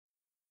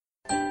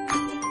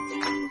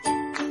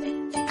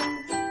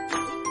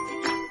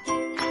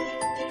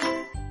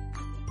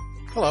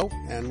Hello,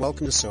 and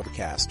welcome to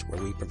SoberCast,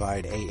 where we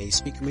provide AA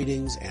speaker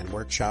meetings and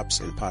workshops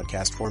in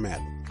podcast format.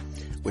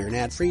 We're an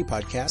ad-free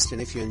podcast, and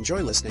if you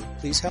enjoy listening,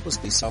 please help us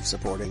be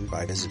self-supporting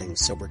by visiting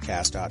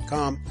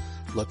Sobercast.com,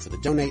 look for the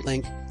donate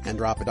link, and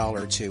drop $1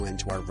 or $2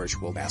 into our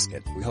virtual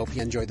basket. We hope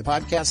you enjoy the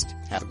podcast.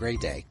 Have a great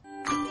day.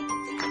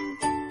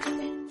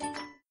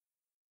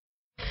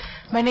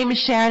 My name is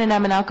Sharon, and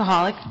I'm an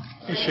alcoholic.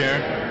 Hey,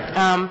 Sharon.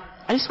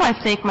 I just want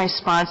to thank my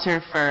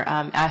sponsor for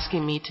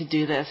asking me to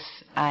do this.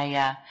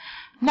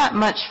 Not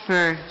much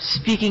for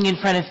speaking in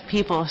front of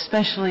people,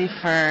 especially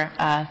for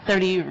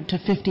 30 to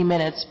 50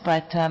 minutes,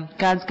 but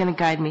God's going to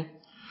guide me.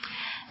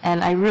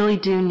 And I really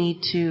do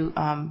need to,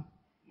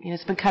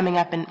 it's been coming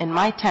up in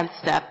my 10th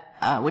step,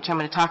 which I'm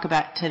going to talk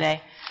about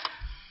today,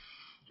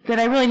 that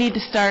I really need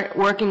to start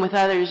working with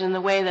others, and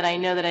the way that I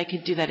know that I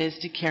could do that is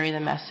to carry the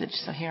message.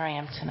 So here I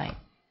am tonight.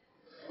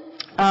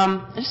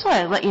 I just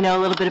want to let you know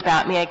a little bit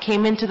about me. I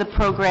came into the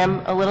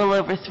program a little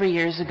over 3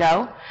 years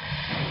ago,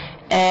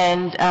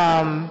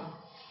 and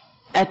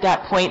at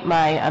that point,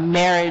 my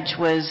marriage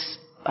was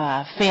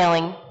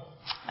failing.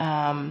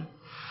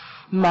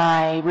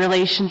 My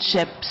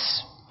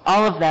relationships,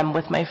 all of them,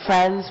 with my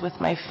friends, with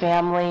my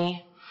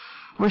family,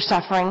 were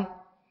suffering.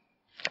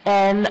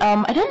 And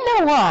I didn't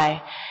know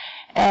why.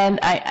 And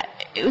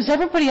it was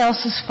everybody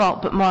else's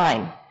fault but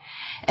mine.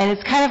 And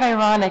it's kind of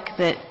ironic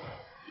that,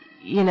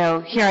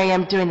 here I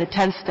am doing the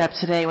 10th step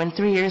today, when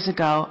 3 years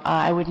ago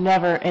I would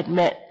never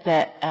admit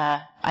that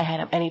I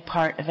had any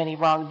part of any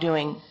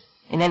wrongdoing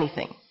in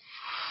anything.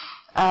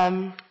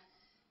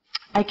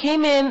 I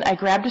came in, I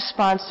grabbed a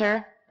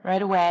sponsor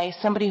right away,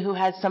 somebody who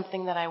had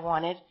something that I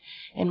wanted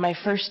in my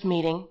first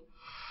meeting,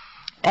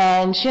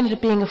 and she ended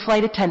up being a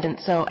flight attendant,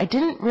 so I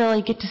didn't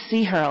really get to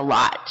see her a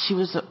lot. She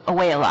was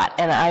away a lot,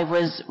 and I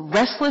was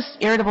restless,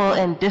 irritable,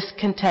 and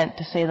discontent,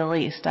 to say the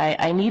least.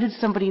 I needed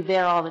somebody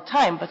there all the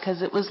time,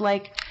 because it was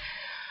like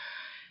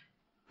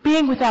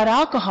being without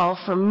alcohol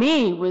for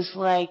me was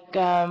like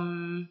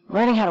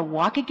learning how to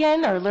walk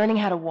again, or learning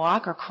how to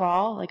walk or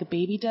crawl like a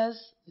baby does.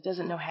 It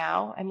doesn't know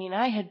how. I mean,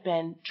 I had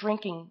been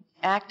drinking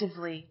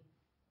actively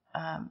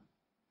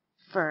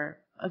for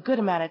a good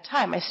amount of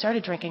time. I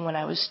started drinking when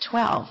I was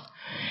 12.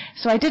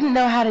 So I didn't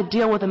know how to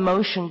deal with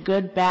emotion,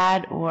 good,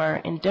 bad, or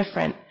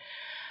indifferent,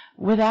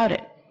 without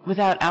it,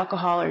 without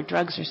alcohol or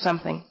drugs or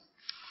something.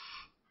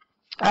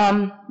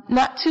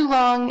 Not too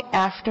long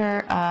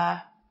after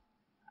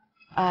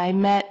I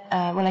met,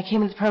 when I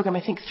came into the program,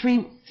 I think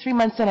three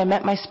months in, I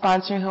met my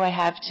sponsor, who I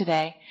have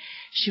today.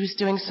 She was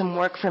doing some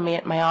work for me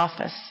at my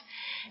office.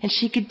 And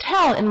she could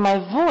tell in my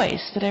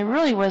voice that I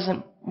really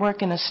wasn't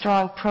working a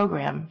strong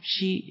program.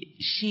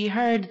 She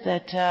heard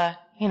that,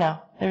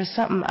 there was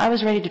something, I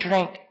was ready to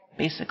drink,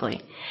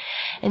 basically.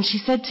 And she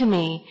said to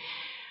me,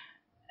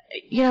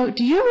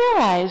 do you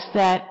realize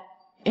that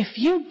if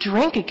you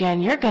drink again,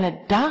 you're going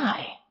to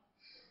die?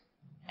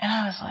 And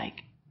I was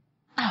like,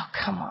 oh,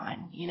 come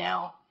on,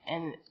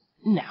 And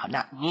no,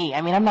 not me.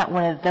 I mean, I'm not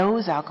one of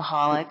those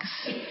alcoholics.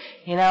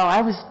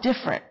 I was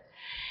different.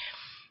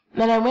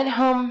 Then I went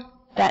home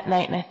that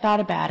night and I thought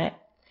about it.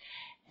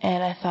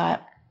 And I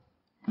thought,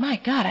 my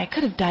God, I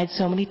could have died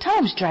so many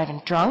times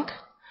driving drunk,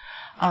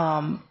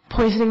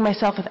 poisoning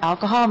myself with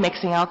alcohol,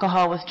 mixing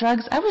alcohol with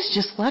drugs. I was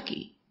just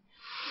lucky.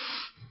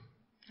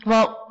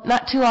 Well,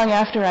 not too long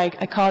after I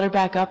called her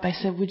back up, I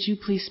said, would you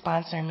please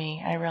sponsor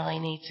me? I really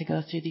need to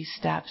go through these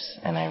steps,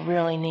 and I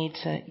really need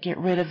to get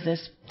rid of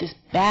this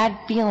bad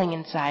feeling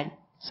inside.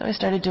 So I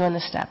started doing the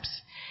steps.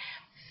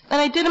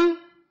 And I did them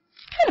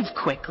kind of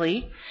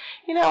quickly.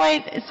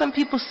 Some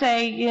people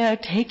say,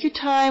 take your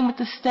time with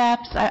the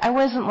steps. I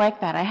wasn't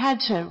like that. I had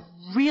to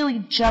really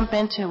jump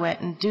into it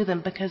and do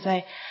them, because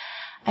I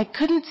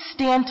couldn't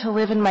stand to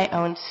live in my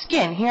own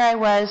skin. Here I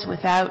was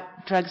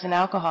without drugs and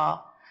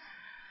alcohol.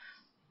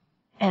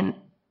 And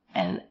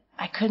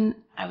I couldn't,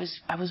 I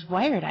was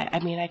wired.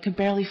 I could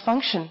barely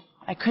function.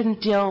 I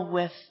couldn't deal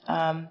with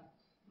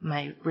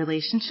my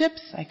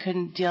relationships. I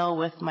couldn't deal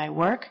with my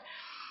work.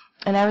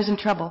 And I was in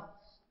trouble.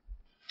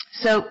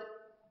 So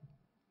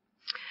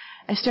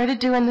I started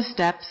doing the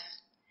steps,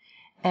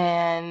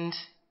 and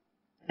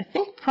I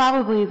think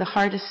probably the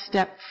hardest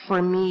step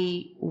for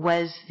me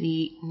was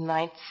the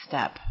 9th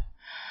step,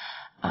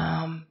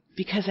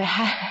 because I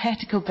had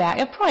to go back,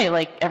 and probably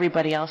like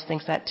everybody else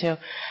thinks that too,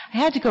 I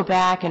had to go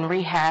back and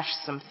rehash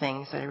some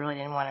things that I really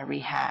didn't want to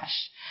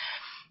rehash.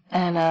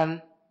 And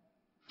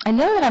I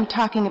know that I'm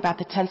talking about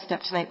the 10th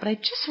step tonight, but I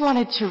just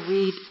wanted to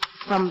read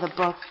from the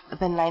book,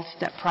 The 9th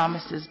Step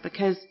Promises,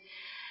 because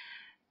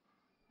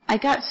I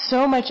got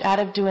so much out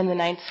of doing the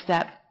 9th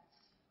step.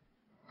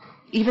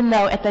 Even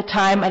though at the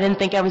time I didn't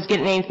think I was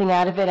getting anything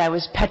out of it, I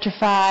was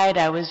petrified,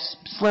 I was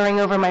slurring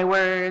over my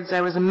words,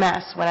 I was a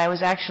mess when I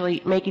was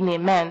actually making the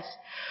amends.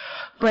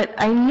 But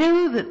I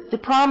knew that the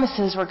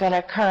promises were going to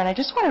occur, and I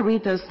just want to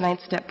read those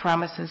 9th step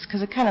promises,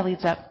 because it kind of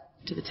leads up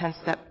to the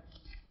 10th step.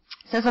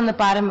 It says on the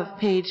bottom of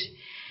page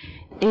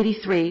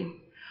 83,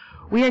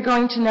 we are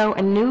going to know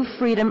a new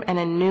freedom and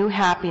a new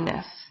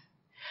happiness.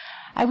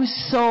 I was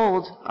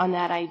sold on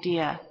that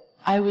idea.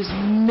 I was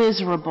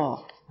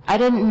miserable. I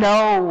didn't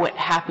know what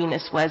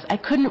happiness was. I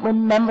couldn't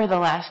remember the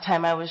last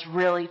time I was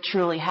really,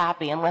 truly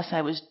happy unless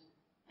I was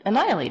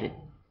annihilated.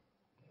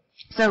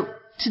 So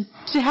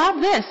to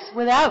have this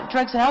without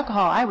drugs and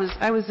alcohol, I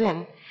was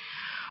in.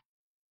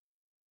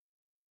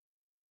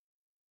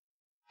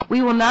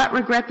 We will not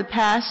regret the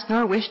past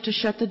nor wish to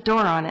shut the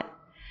door on it.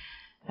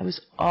 I was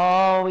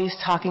always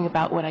talking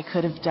about what I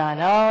could have done.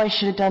 Oh, I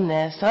should have done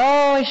this.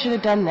 Oh, I should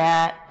have done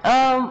that.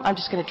 Oh, I'm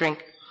just going to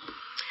drink.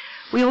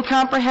 We will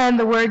comprehend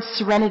the word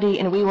serenity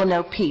and we will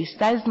know peace.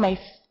 That is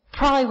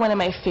probably one of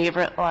my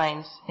favorite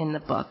lines in the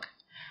book.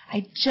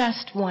 I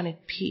just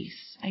wanted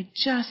peace. I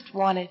just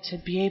wanted to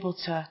be able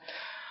to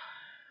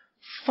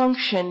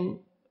function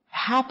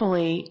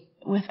happily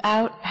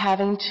without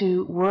having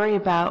to worry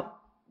about,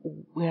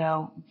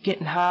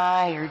 getting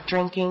high or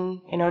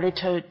drinking in order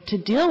to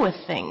deal with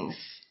things.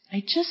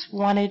 I just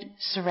wanted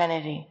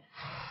serenity.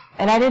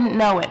 And I didn't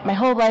know it. My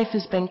whole life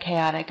has been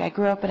chaotic. I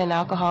grew up in an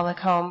alcoholic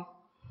home.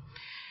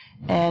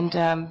 And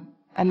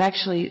I'm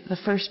actually the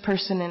first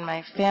person in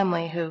my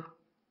family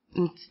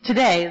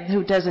today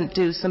who doesn't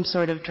do some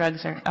sort of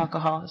drugs or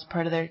alcohol as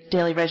part of their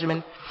daily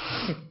regimen.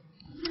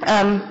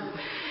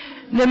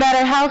 No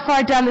matter how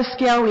far down the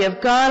scale we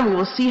have gone, we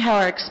will see how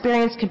our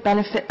experience can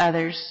benefit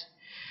others.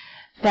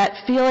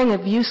 That feeling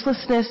of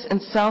uselessness and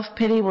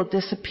self-pity will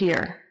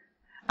disappear.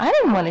 I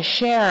didn't want to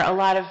share a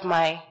lot of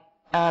my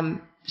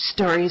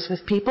stories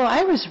with people.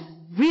 I was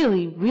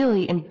really,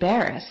 really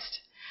embarrassed.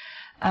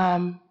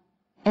 And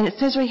it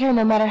says right here,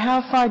 no matter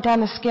how far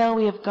down the scale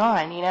we have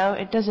gone,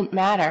 it doesn't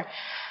matter.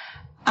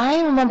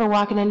 I remember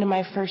walking into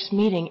my first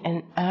meeting,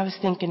 and I was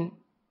thinking,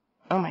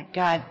 oh my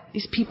God,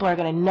 these people are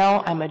going to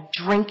know I'm a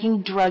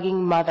drinking,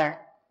 drugging mother.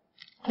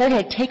 They're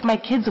going to take my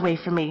kids away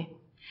from me.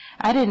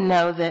 I didn't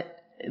know that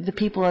the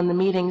people in the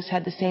meetings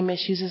had the same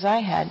issues as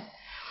I had.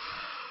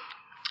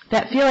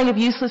 That feeling of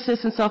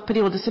uselessness and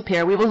self-pity will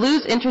disappear. We will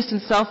lose interest in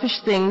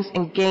selfish things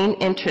and gain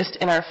interest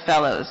in our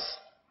fellows.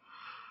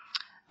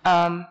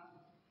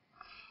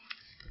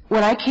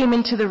 When I came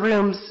into the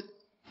rooms,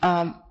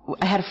 I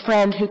had a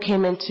friend who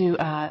came into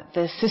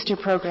the sister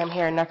program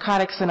here,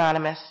 Narcotics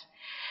Anonymous.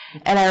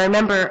 And I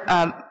remember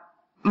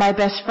my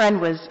best friend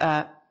was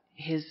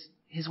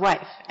his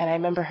wife. And I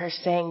remember her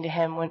saying to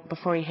him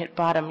before he hit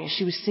bottom,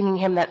 she was singing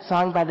him that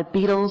song by the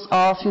Beatles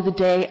all through the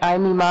day, I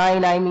me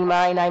mine, I me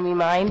mine, I me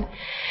mine.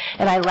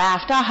 And I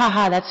laughed, ah ha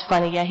ha, that's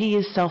funny, yeah, he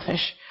is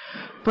selfish.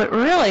 But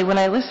really, when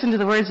I listened to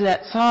the words of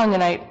that song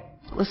and I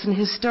listened to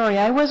his story,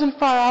 I wasn't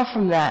far off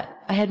from that.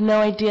 I had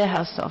no idea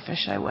how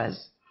selfish I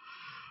was.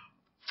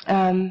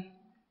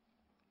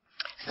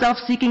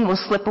 Self-seeking will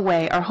slip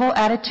away. Our whole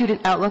attitude and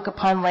outlook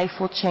upon life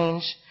will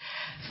change.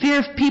 Fear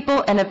of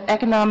people and of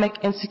economic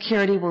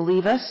insecurity will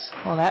leave us.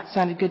 Well, that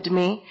sounded good to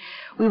me.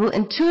 We will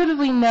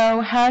intuitively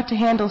know how to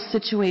handle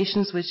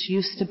situations which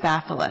used to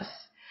baffle us.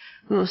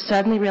 We will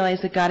suddenly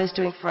realize that God is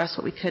doing for us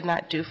what we could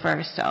not do for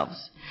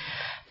ourselves.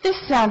 This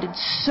sounded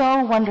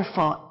so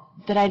wonderful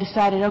that I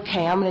decided,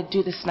 okay, I'm going to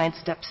do this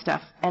 9-step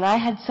stuff. And I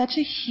had such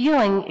a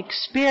healing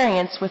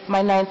experience with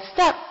my 9th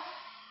step.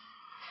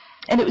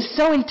 And it was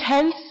so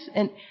intense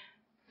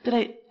that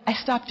I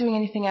stopped doing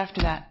anything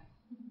after that.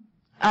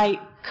 I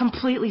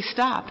completely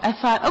stopped. I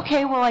thought,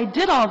 okay, well, I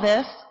did all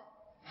this.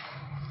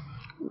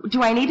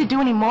 Do I need to do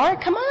any more?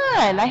 Come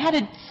on. I had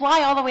to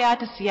fly all the way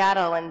out to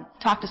Seattle and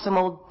talk to some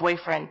old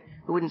boyfriend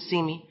who wouldn't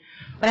see me.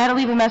 But I had to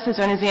leave a message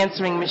on his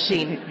answering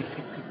machine.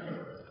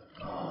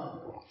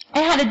 I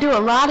had to do a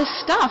lot of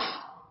stuff.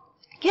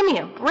 Give me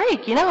a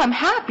break. I'm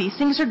happy.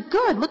 Things are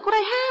good. Look what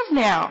I have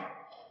now.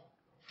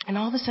 And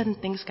all of a sudden,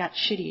 things got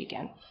shitty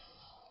again.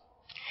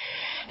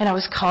 And I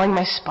was calling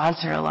my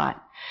sponsor a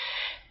lot.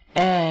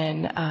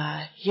 And,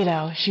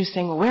 she was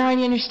saying, well, where are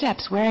you in your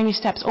steps? Where are you in your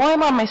steps? Oh,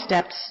 I'm on my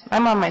steps.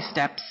 I'm on my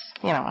steps.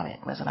 I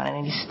wasn't on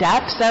any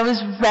steps. I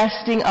was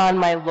resting on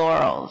my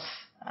laurels.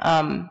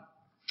 But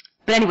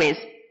anyways,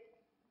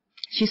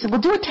 she said, well,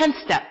 do a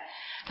 10th step.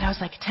 And I was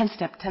like, 10th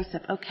step,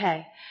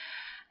 okay.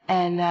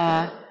 And,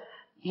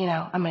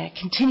 I'm going to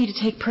continue to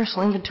take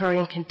personal inventory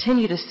and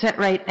continue to set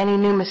right any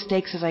new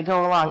mistakes as I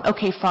go along.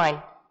 Okay, fine.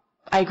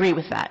 I agree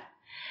with that.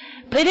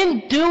 But I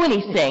didn't do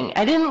anything.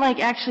 I didn't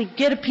actually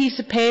get a piece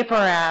of paper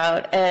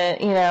out,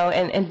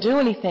 and do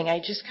anything. I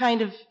just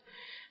kind of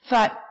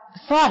thought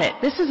it.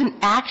 This is an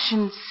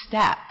action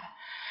step.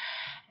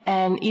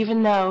 And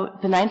even though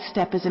the 9th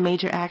step is a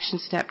major action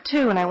step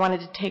too, and I wanted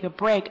to take a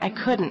break, I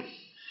couldn't.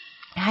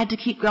 I had to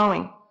keep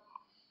going.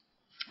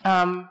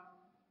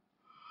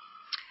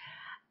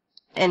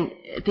 And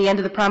at the end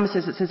of the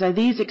promises, it says, are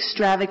these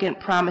extravagant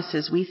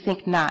promises? We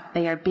think not.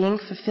 They are being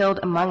fulfilled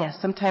among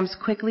us, sometimes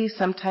quickly,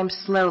 sometimes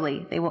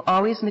slowly. They will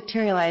always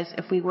materialize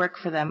if we work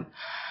for them.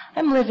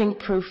 I'm living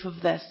proof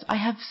of this. I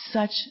have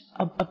such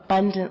an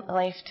abundant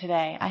life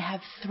today. I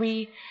have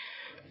 3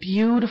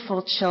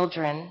 beautiful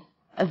children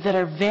that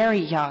are very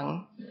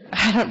young.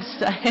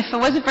 If it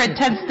wasn't for a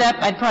 10th step,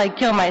 I'd probably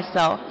kill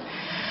myself.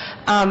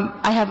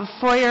 I have a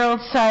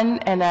 4-year-old son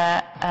and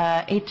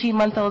a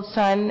 18-month-old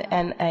son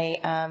and a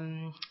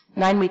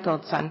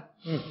 9-week-old son.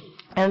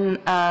 And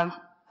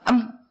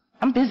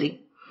I'm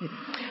busy.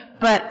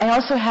 But I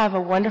also have a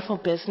wonderful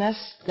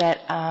business that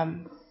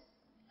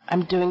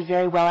I'm doing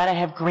very well at. I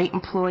have great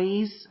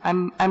employees.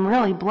 I'm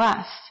really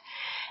blessed.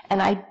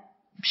 And I'm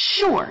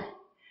sure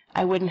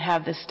I wouldn't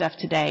have this stuff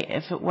today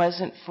if it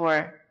wasn't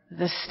for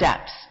the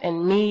steps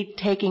and me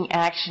taking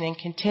action and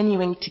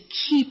continuing to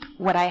keep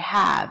what I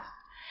have.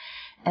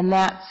 And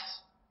that's,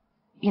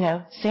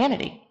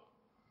 sanity.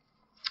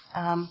 So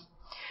I'm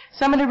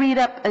going to read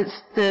up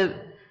the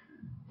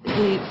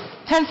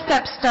 10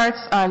 steps starts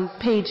on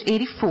page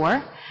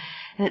 84,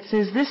 and it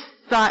says, this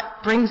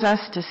thought brings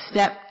us to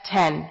step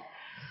 10,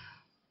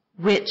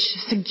 which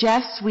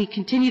suggests we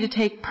continue to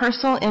take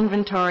personal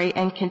inventory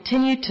and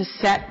continue to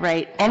set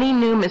right any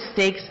new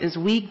mistakes as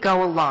we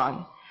go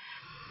along.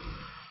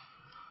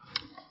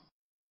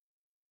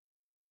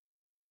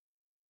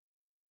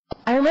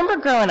 I remember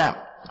growing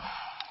up,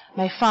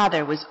 my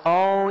father was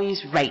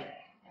always right,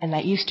 and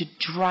that used to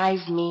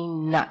drive me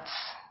nuts.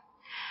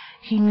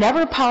 He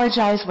never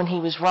apologized when he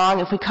was wrong.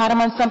 If we caught him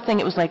on something,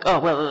 it was like, oh,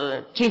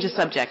 well, change the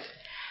subject.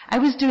 I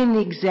was doing the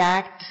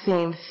exact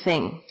same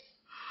thing.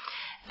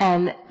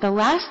 And the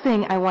last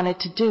thing I wanted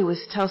to do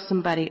was tell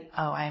somebody,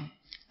 oh,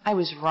 I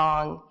was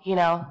wrong,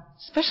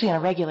 especially on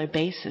a regular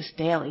basis,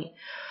 daily.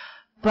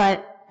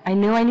 But I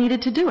knew I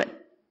needed to do it.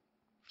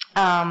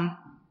 And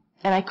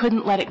I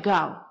couldn't let it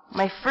go.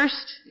 My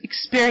first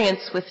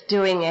experience with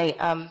doing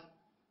a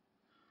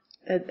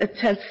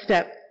 10th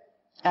step,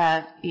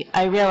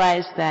 I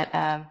realized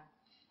that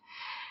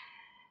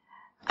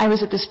I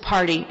was at this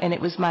party, and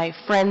it was my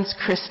friend's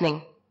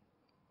christening,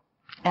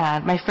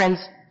 my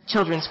friend's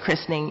children's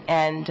christening,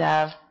 and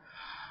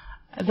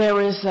there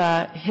was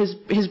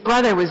his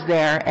brother was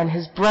there, and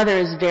his brother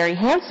is very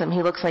handsome.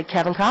 He looks like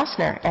Kevin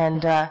Costner,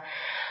 and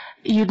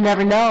you'd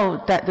never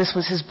know that this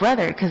was his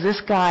brother, because this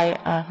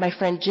guy, my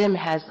friend Jim,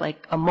 has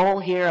like a mole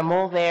here, a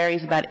mole there.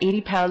 He's about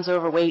 80 pounds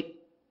overweight,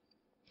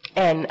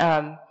 and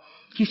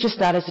he's just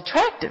not as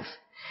attractive.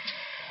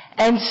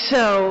 And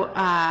so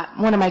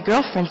one of my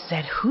girlfriends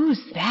said, "Who's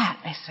that?"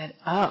 I said,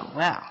 "Oh,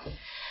 well,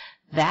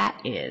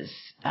 that is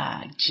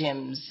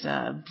Jim's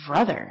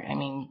brother. I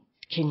mean,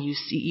 can you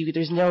see?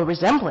 There's no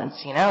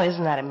resemblance,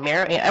 Isn't that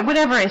American?"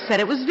 Whatever I said,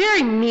 it was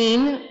very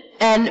mean.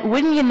 And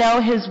wouldn't you know,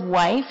 his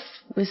wife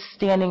was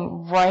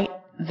standing right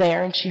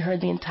there, and she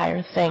heard the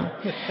entire thing.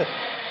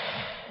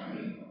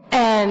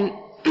 And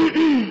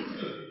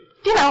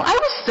I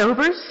was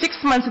sober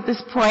 6 months at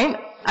this point.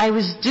 I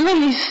was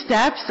doing these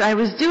steps. I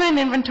was doing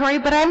inventory,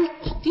 but I'm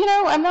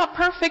not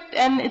perfect,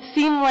 and it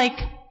seemed like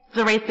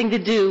the right thing to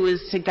do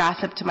was to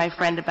gossip to my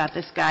friend about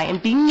this guy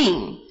and be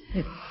mean.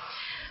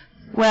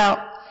 Well,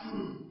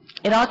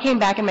 it all came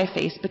back in my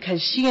face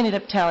because she ended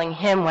up telling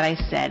him what I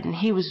said, and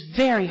he was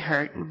very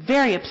hurt and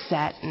very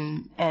upset,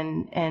 and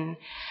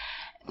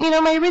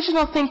my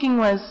original thinking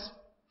was,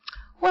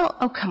 well,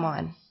 oh, come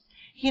on.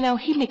 He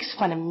makes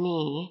fun of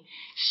me.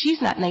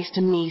 She's not nice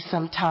to me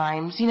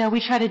sometimes.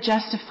 We try to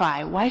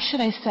justify. Why should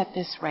I set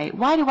this right?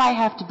 Why do I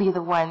have to be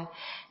the one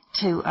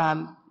to,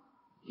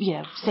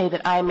 say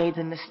that I made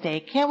the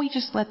mistake? Can't we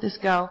just let this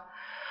go?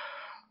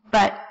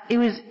 But it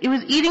was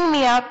eating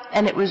me up,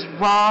 and it was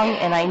wrong,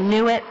 and I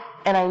knew it,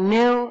 and I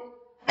knew.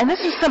 And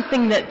this is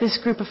something that this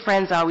group of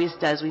friends always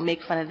does. We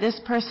make fun of this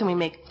person. We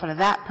make fun of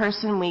that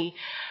person. We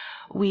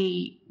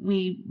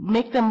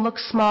make them look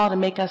small to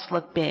make us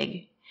look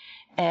big.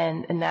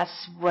 And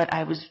that's what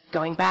I was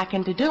going back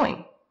into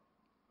doing.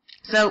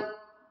 So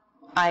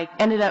I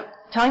ended up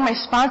telling my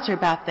sponsor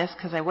about this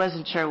because I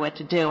wasn't sure what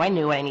to do. I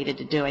knew what I needed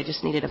to do. I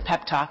just needed a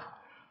pep talk.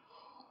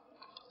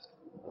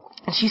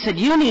 And she said,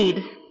 you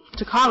need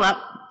to call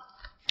up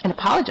and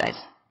apologize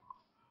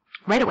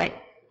right away.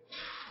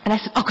 And I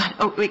said, oh,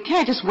 God, wait, can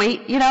I just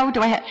wait?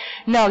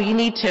 No, you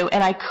need to.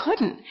 And I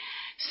couldn't.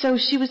 So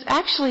she was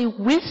actually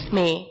with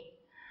me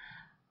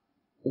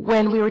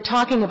when we were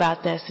talking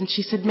about this, and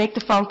she said, make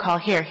the phone call.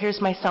 Here's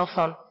my cell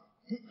phone.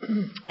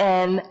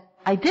 And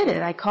I did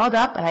it. I called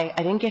up, and I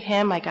didn't get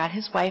him. I got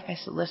his wife. I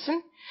said,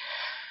 listen,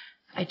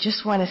 I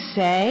just want to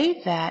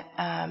say that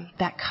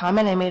that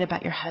comment I made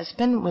about your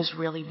husband was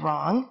really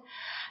wrong.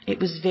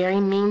 It was very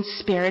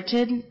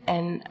mean-spirited,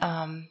 and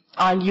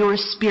on your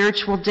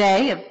spiritual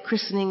day of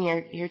christening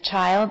your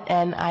child,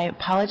 and I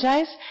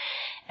apologize.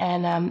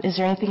 And is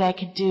there anything I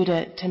could do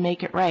to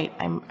make it right?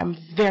 I'm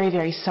very,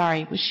 very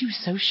sorry. Well, she was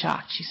so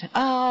shocked. She said,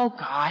 oh,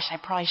 gosh, I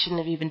probably shouldn't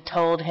have even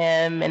told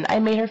him. And I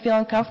made her feel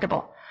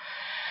uncomfortable.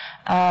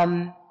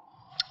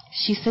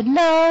 She said,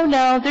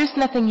 no, there's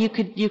nothing you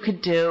could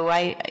do.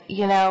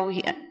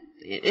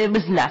 It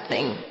was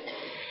nothing.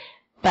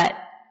 But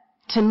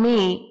to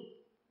me,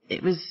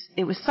 it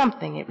was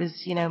something. It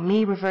was,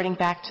 me reverting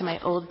back to my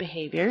old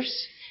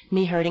behaviors,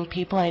 me hurting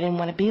people, and I didn't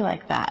want to be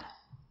like that.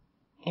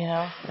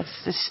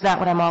 It's not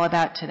what I'm all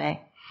about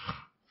today.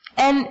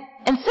 And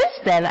since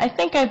then, I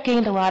think I've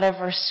gained a lot of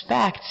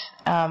respect,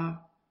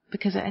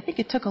 because I think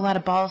it took a lot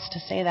of balls to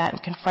say that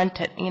and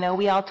confront it.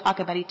 We all talk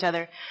about each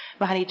other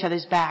behind each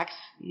other's backs,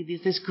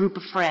 this group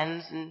of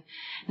friends, and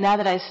now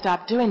that I've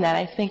stopped doing that,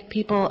 I think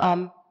people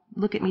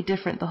look at me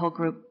different, the whole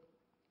group.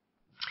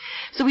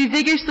 So we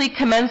vigorously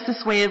commenced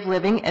this way of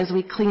living as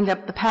we cleaned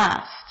up the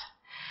past.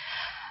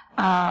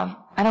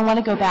 I don't want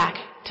to go back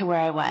to where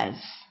I was.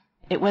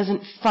 It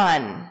wasn't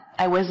fun.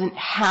 I wasn't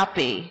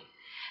happy.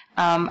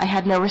 I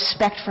had no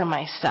respect for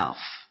myself.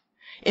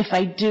 If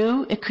I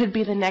do, it could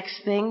be the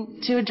next thing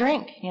to a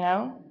drink, you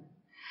know.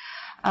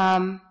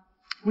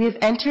 We have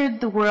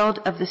entered the world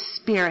of the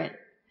spirit.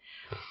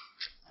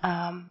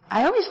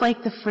 I always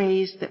like the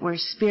phrase that we're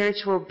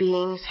spiritual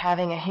beings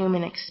having a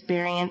human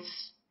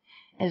experience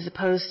as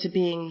opposed to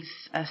being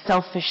a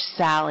selfish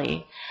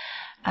Sally.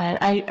 And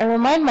I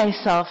remind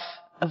myself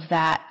of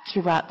that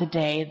throughout the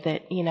day,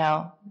 that, you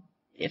know,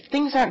 if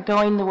things aren't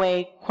going the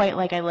way quite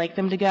like I like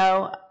them to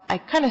go, I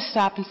kind of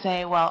stop and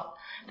say, well,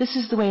 this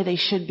is the way they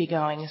should be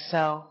going,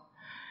 so,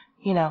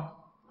 you know,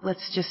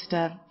 let's just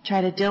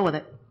try to deal with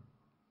it.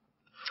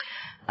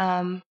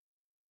 Our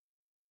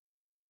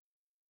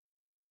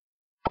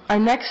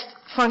next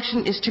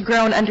function is to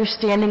grow in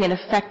understanding and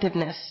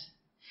effectiveness.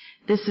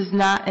 This is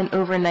not an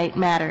overnight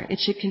matter. It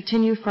should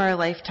continue for our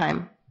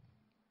lifetime.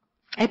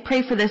 I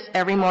pray for this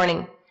every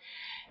morning.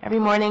 Every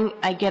morning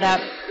I get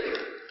up,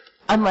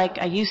 unlike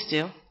I used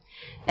to,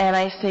 and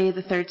I say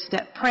the third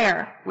step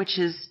prayer, which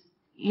is,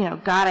 you know,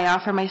 God, I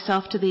offer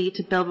myself to Thee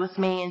to build with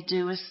me and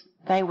do as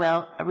Thy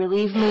will.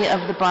 Relieve me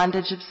of the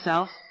bondage of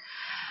self.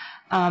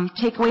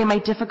 Take away my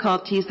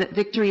difficulties, that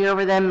victory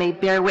over them may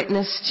bear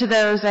witness to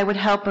those I would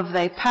help of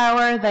Thy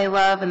power, Thy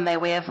love, and Thy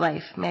way of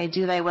life. May I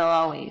do Thy will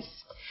always.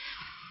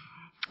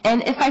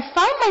 And if I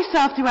find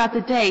myself throughout the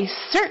day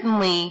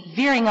certainly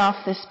veering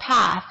off this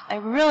path, I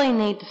really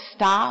need to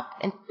stop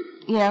and,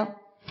 you know,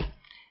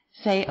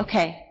 say,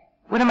 okay,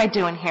 what am I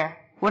doing here?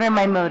 What are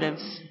my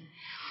motives?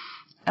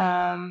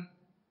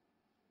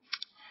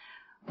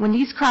 When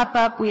these crop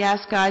up, we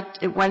ask God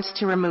at once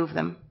to remove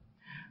them.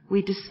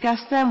 We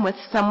discuss them with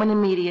someone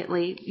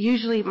immediately,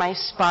 usually my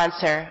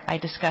sponsor I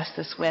discuss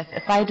this with.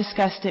 If I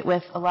discussed it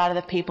with a lot of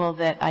the people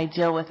that I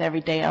deal with every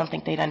day, I don't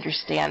think they'd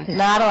understand.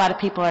 Not a lot of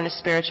people are on a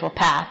spiritual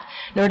path,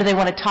 nor do they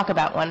want to talk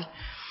about one.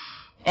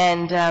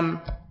 And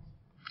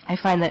I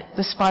find that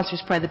the sponsor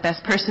is probably the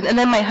best person. And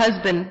then my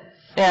husband,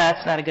 yeah,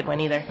 that's not a good one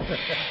either.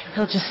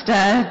 He'll just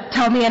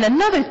tell me, and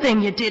another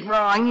thing you did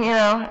wrong, you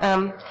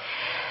know,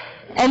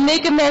 and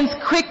make amends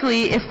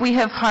quickly if we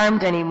have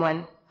harmed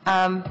anyone,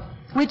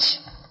 which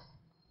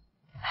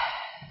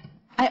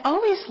I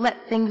always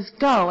let things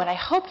go, and I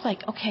hope,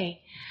 like,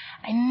 okay,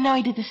 I know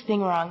I did this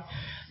thing wrong,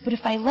 but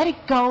if I let it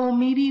go,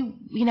 maybe,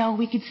 you know,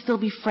 we could still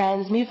be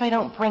friends. Maybe if I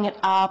don't bring it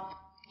up,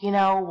 you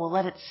know, we'll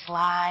let it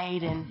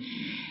slide, and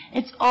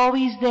it's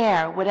always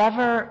there.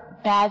 Whatever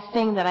bad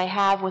thing that I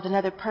have with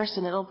another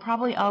person, it'll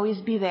probably always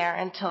be there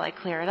until I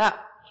clear it up.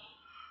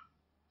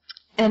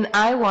 And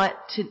I want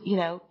to, you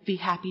know, be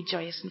happy,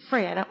 joyous, and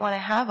free. I don't want to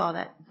have all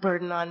that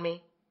burden on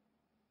me.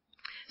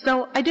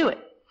 So I do it.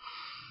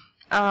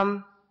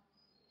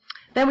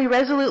 Then we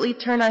resolutely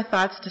turn our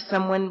thoughts to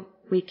someone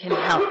we can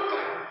help.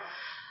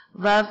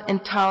 Love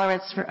and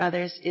tolerance for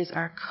others is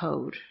our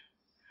code.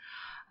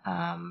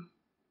 I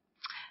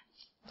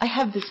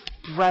have this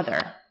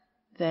brother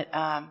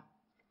that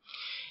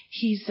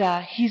he's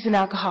an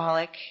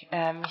alcoholic.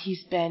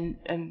 He's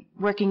been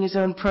working his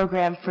own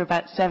program for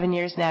about 7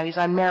 years now. He's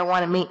on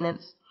marijuana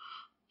maintenance.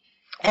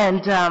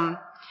 And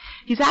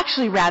he's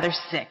actually rather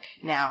sick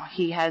now.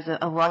 He has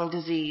a lung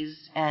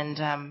disease,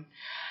 and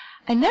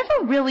I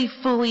never really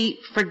fully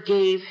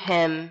forgave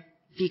him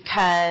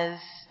because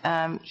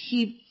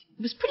he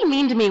was pretty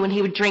mean to me when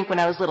he would drink when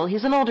I was little.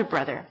 He's an older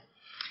brother.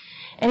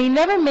 And he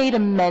never made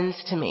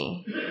amends to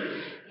me.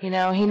 You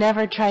know, he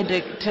never tried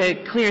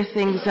to clear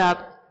things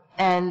up.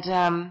 And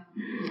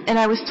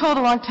I was told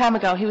a long time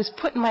ago he was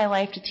put in my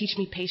life to teach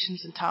me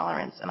patience and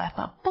tolerance. And I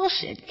thought,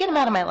 bullshit, get him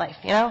out of my life,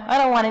 you know? I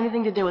don't want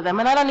anything to do with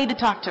him, and I don't need to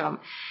talk to him.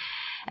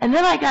 And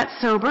then I got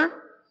sober.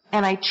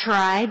 And I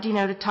tried, you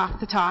know, to talk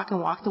the talk and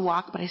walk the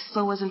walk, but I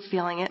still wasn't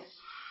feeling it.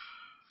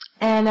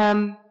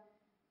 And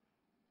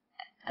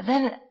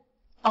then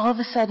all of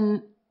a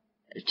sudden,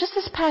 just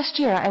this past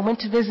year, I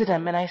went to visit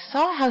him, and I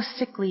saw how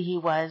sickly he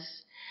was.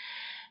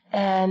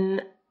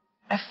 And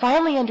I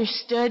finally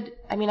understood.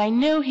 I mean, I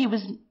knew he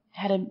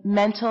had a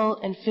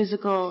mental and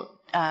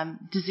physical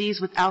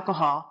disease with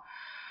alcohol,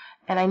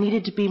 and I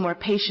needed to be more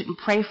patient and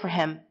pray for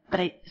him.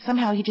 But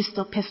somehow he just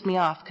still pissed me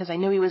off because I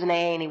knew he was an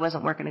AA and he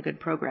wasn't working a good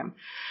program.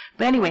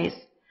 But anyways,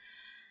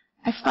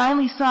 I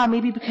finally saw,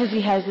 maybe because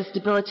he has this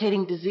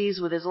debilitating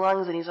disease with his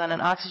lungs and he's on an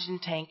oxygen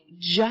tank,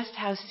 just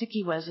how sick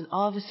he was. And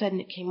all of a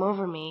sudden it came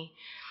over me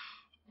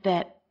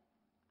that,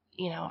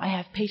 you know, I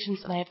have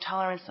patience and I have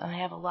tolerance and I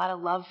have a lot of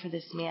love for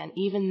this man,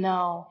 even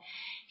though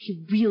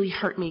he really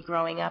hurt me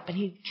growing up and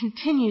he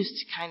continues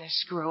to kind of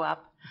screw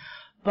up.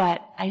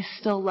 But I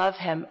still love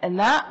him. And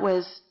that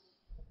was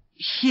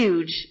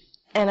huge.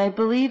 And I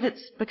believe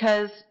it's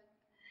because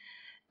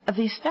of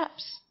these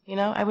steps. You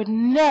know, I would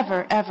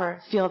never,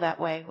 ever feel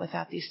that way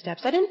without these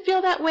steps. I didn't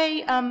feel that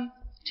way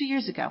 2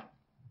 years ago.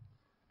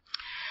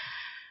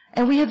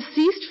 And we have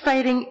ceased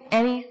fighting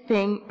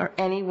anything or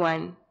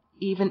anyone,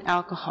 even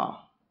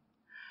alcohol.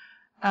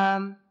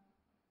 What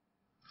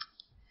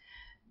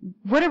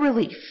a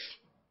relief.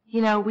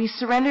 You know, we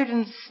surrendered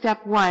in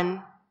step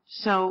 1,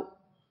 so,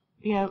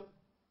 you know,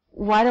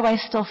 why do I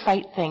still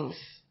fight things?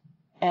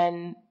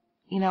 And,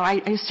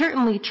 I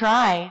certainly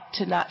try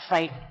to not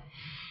fight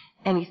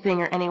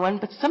anything or anyone,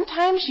 but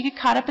sometimes you get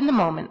caught up in the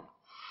moment.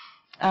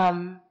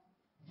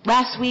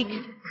 Last week,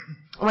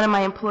 one of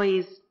my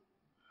employees,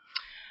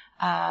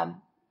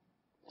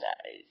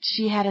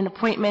 she had an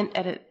appointment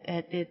at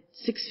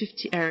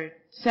 6:15 or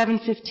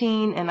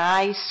 7:15, and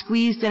I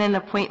squeezed in an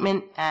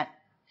appointment at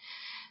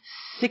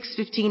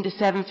 6:15 to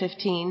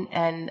 7:15.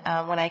 And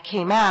when I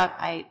came out,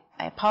 I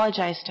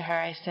apologized to her.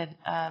 I said,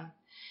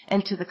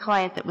 and to the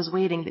client that was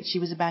waiting that she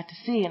was about to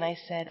see, and I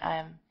said,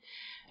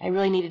 I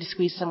really needed to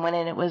squeeze someone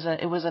in. It was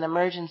an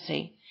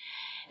emergency.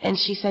 And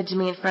she said to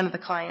me in front of the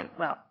client,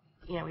 well,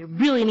 we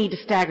really need to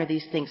stagger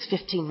these things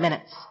 15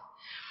 minutes.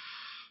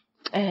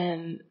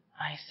 And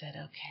I said,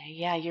 okay,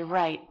 yeah, you're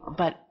right,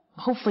 but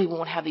hopefully we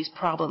won't have these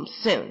problems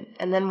soon.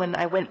 And then when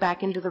I went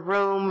back into the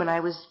room and I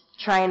was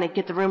trying to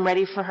get the room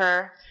ready for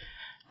her,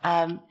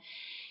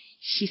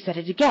 she said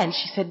it again.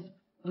 She said,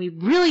 we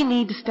really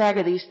need to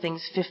stagger these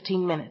things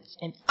 15 minutes.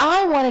 And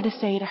I wanted to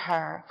say to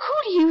her,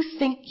 who do you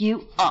think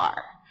you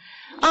are?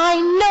 I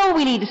know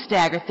we need to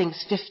stagger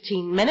things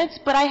 15 minutes,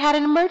 but I had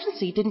an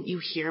emergency. Didn't you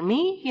hear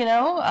me?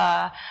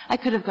 I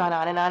could have gone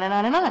on and on and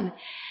on and on.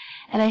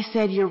 And I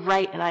said, you're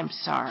right, and I'm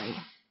sorry.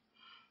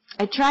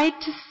 I tried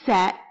to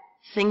set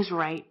things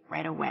right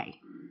away.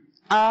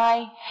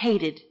 I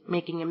hated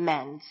making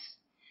amends.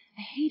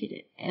 I hated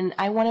it, and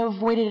I want to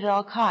avoid it at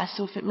all costs.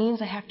 So if it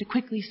means I have to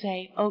quickly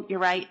say, oh, you're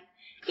right,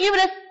 even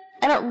if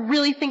I don't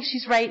really think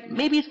she's right,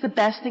 maybe it's the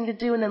best thing to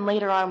do, and then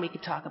later on we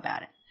could talk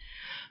about it.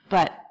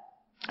 But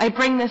I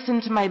bring this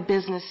into my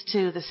business,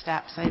 too, the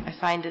steps. I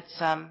find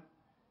it's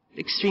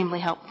extremely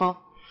helpful.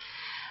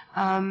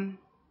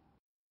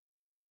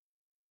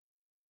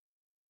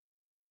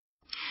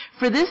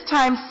 For this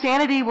time,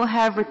 sanity will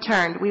have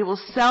returned. We will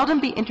seldom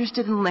be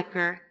interested in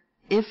liquor.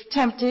 If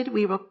tempted,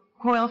 we will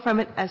recoil from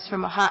it as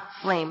from a hot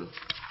flame.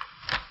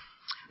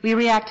 We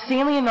react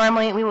sanely and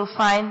normally, and we will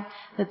find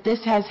that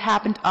this has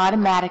happened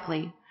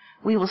automatically.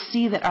 We will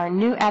see that our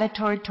new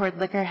attitude toward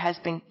liquor has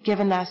been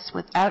given us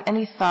without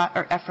any thought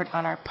or effort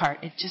on our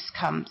part. It just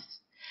comes.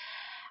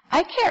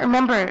 I can't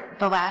remember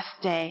the last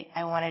day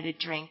I wanted to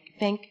drink.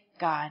 Thank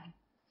God.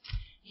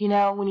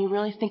 When you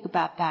really think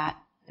about that,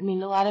 a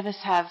lot of us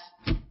have,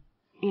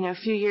 a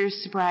few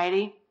years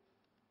sobriety,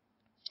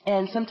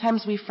 and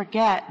sometimes we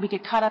forget. We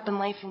get caught up in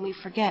life and we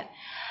forget.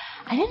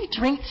 I didn't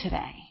drink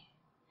today,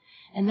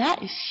 and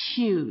that is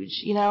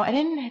huge. I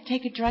didn't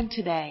take a drug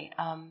today.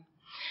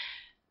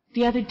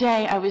 The other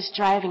day I was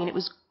driving, and it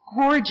was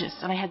gorgeous,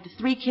 and I had the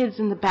 3 kids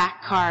in the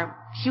back car,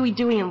 Huey,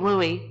 Dewey, and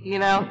Louie,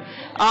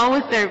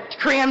 all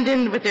crammed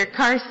in with their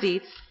car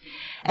seats.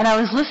 And I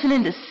was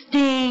listening to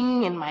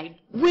Sting, and my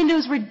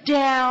windows were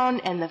down,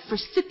 and the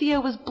forsythia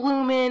was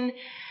blooming.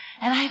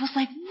 And I was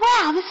like,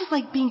 wow, this is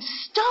like being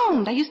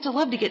stoned. I used to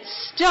love to get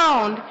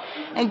stoned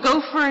and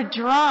go for a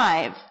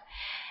drive.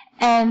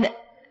 And,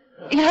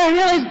 I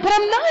realized, but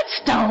I'm not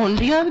stoned.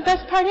 The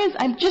best part is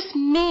I'm just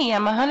me.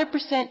 I'm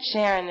 100%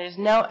 Sharon. There's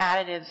no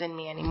additives in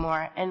me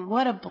anymore. And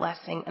what a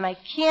blessing. And I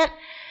can't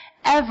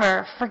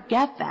ever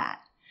forget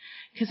that.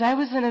 Because I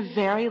was in a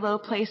very low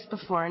place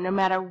before. And no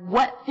matter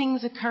what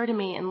things occur to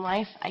me in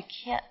life, I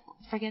can't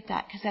forget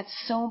that. Because that's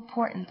so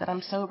important that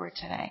I'm sober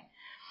today.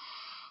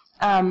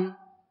 And,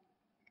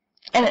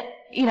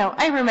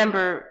 I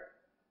remember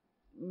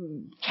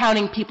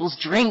counting people's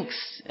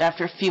drinks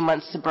after a few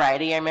months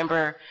sobriety. I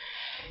remember,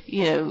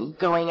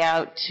 going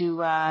out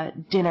to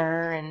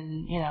dinner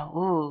and,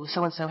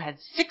 so-and-so had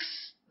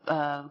 6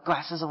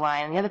 glasses of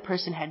wine and the other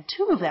person had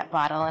 2 of that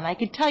bottle. And I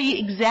could tell you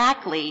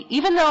exactly,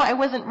 even though I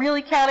wasn't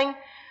really counting,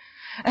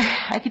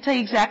 I could tell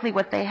you exactly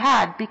what they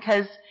had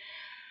because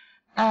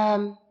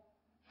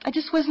I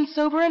just wasn't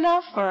sober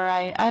enough, or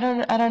I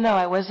don't know.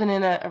 I wasn't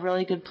in a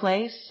really good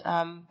place.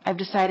 I've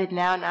decided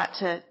now not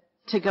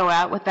to go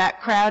out with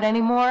that crowd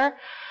anymore.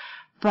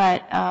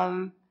 But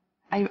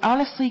I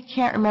honestly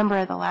can't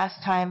remember the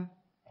last time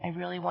I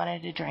really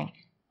wanted to drink,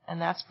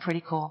 and that's pretty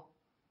cool.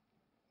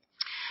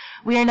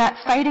 We are not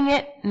fighting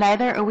it,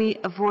 neither are we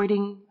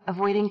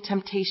avoiding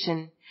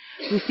temptation.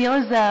 We feel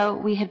as though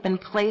we had been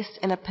placed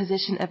in a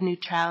position of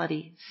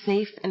neutrality,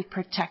 safe and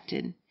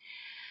protected.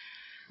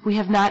 We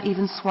have not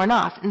even sworn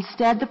off.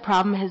 Instead, the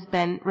problem has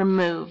been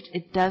removed.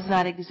 It does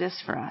not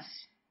exist for us.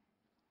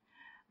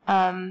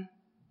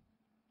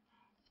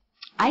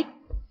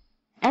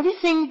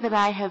 Everything that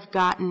I have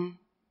gotten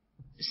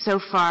so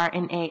far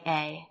in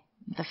AA,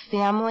 the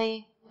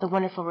family, the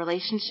wonderful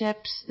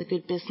relationships, the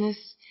good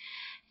business,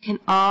 can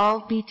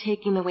all be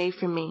taken away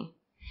from me.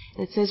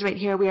 And it says right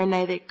here, we are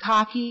neither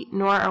cocky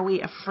nor are we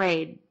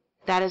afraid.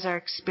 That is our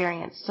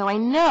experience. So I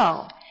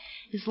know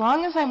as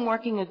long as I'm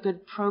working a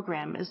good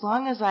program, as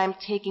long as I'm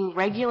taking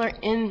regular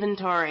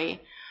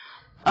inventory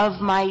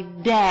of my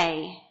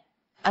day,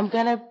 I'm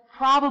going to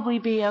probably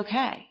be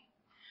okay.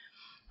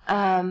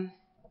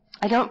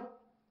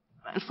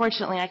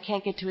 Unfortunately, I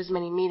can't get to as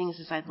many meetings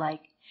as I'd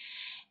like.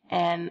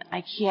 And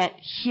I can't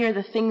hear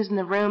the things in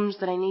the rooms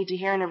that I need to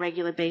hear on a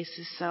regular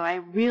basis. So I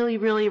really,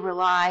 really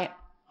rely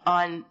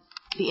on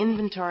the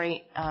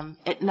inventory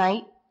at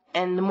night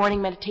and the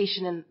morning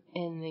meditation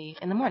in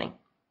the morning,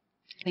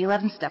 the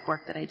 11-step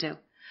work that I do.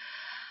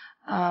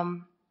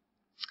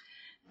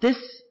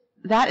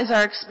 That is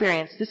our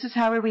experience. This is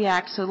how we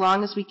react so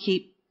long as we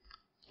keep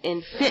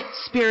in fit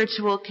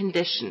spiritual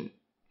condition.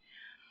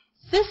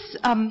 This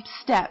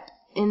step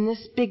in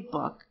this big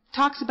book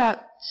talks about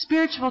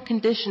spiritual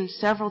condition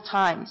several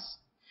times,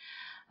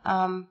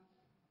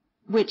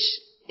 which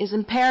is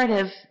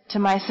imperative to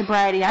my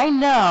sobriety. I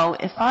know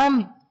if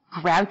I'm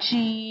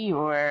grouchy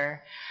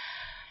or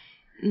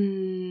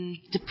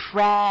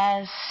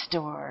depressed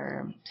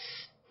or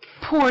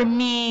poor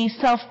me,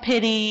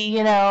 self-pity,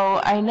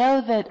 I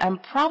know that I'm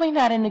probably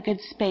not in a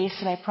good space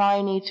and I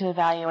probably need to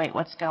evaluate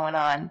what's going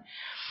on.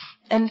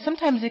 And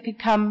sometimes it could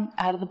come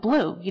out of the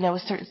blue. A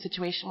certain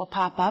situation will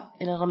pop up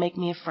and it'll make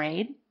me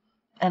afraid.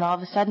 And all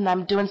of a sudden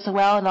I'm doing so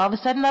well and all of a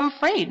sudden I'm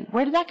afraid.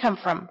 Where did that come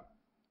from?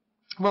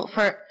 Well,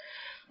 for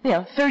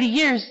 30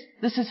 years,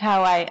 this is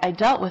how I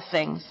dealt with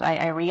things.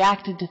 I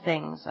reacted to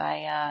things.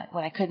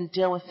 When I couldn't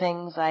deal with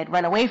things, I'd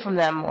run away from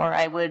them, or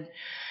I would,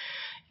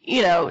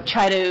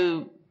 try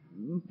to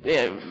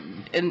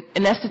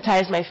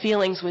anesthetize my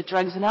feelings with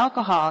drugs and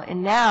alcohol.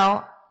 And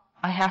now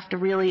I have to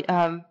really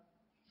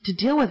to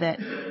deal with it.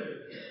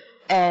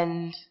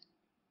 And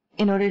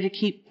in order to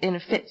keep in a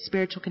fit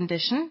spiritual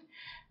condition,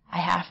 I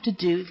have to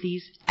do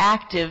these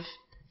active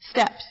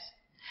steps.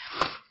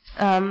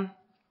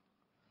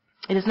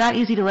 It is not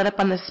easy to let up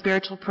on the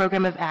spiritual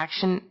program of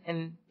action,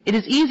 and it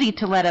is easy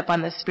to let up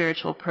on the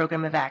spiritual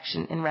program of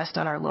action and rest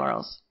on our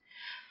laurels.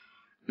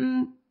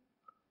 I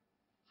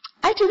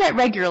do that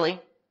regularly.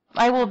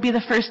 I will be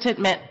the first to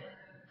admit.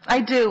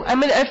 I do.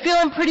 I'm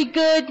feeling pretty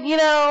good,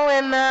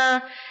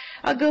 and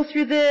I'll go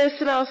through this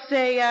and I'll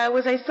say,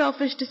 was I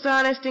selfish,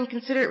 dishonest,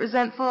 inconsiderate,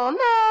 resentful?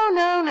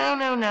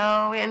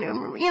 No. And,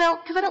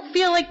 because I don't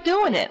feel like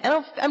doing it.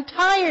 I'm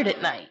tired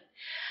at night.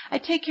 I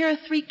take care of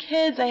 3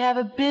 kids. I have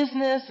a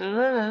business.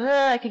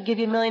 I could give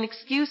you a million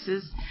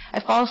excuses.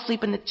 I fall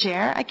asleep in the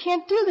chair. I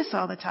can't do this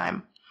all the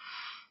time.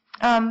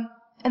 And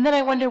then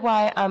I wonder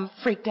why I'm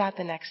freaked out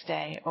the next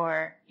day,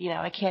 or,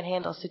 I can't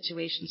handle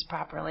situations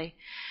properly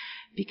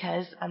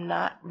because I'm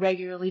not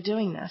regularly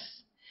doing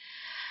this.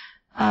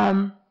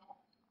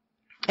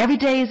 Every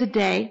day is a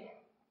day.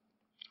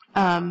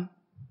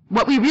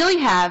 What we really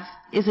have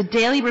is a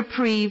daily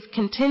reprieve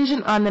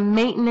contingent on the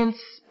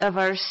maintenance of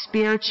our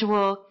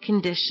spiritual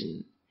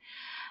condition.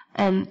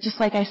 And just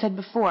like I said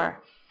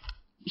before,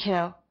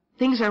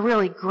 things are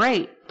really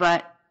great,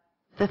 but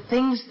the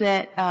things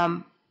that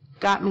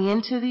got me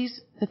into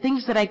these, the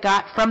things that I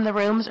got from the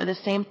rooms are the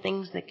same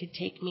things that could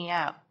take me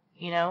out,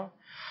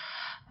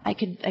 I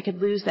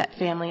could lose that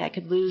family, I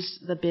could lose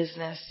the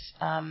business,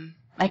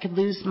 I could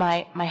lose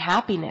my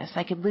happiness.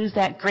 I could lose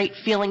that great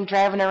feeling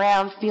driving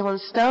around feeling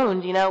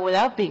stoned,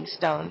 without being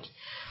stoned.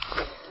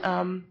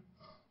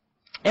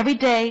 Every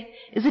day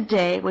is a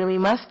day when we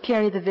must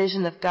carry the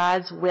vision of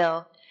God's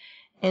will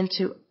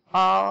into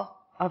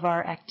all of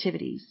our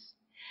activities.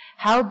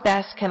 How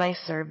best can I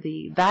serve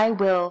thee? Thy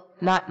will,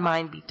 not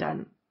mine, be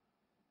done.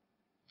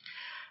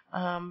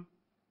 The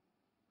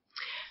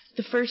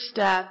first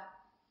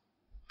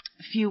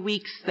few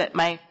weeks that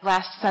my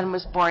last son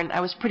was born,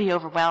 I was pretty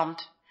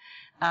overwhelmed.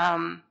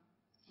 I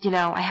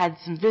had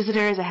some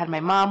visitors. I had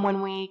my mom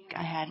one week.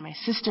 I had my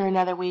sister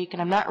another week,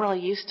 and I'm not really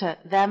used to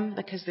them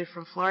because they're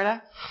from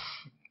Florida.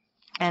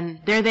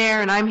 And they're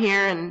there, and I'm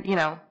here, and,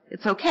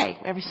 it's okay.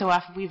 Every so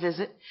often we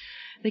visit.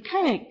 They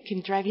kind of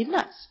can drive you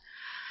nuts.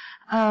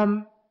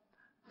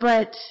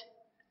 But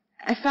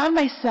I found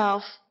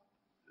myself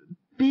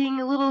being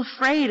a little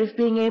afraid of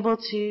being able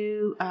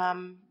to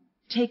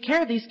take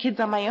care of these kids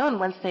on my own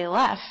once they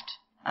left.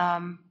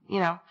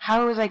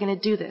 How was I going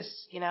to do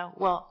this?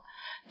 Well,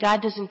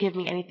 God doesn't give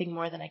me anything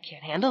more than I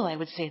can't handle. I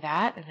would say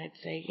that, and I'd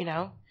say,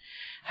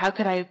 how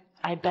could I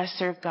best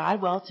serve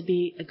God? Well, to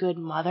be a good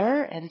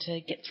mother and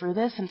to get through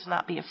this and to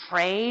not be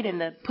afraid and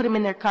to put them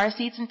in their car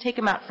seats and take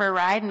them out for a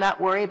ride and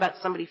not worry about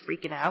somebody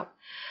freaking out.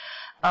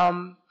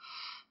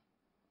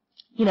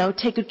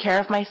 Take good care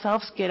of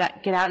myself, get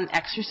out and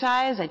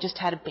exercise. I just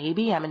had a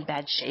baby. I'm in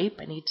bad shape.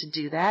 I need to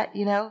do that,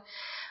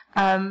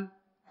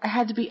 I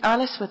had to be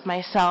honest with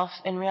myself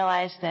and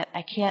realize that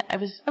I can't. I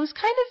was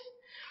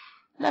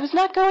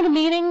not going to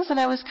meetings, and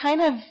I was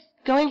kind of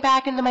going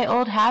back into my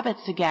old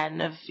habits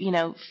again of,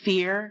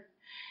 fear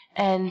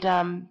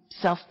and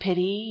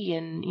self-pity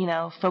and,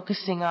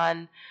 focusing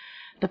on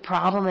the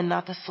problem and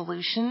not the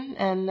solution.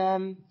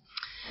 And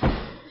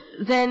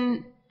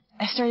then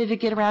I started to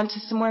get around to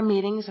some more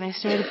meetings, and I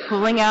started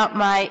pulling out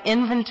my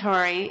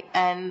inventory,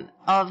 and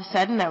all of a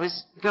sudden I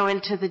was going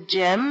to the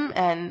gym,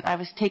 and I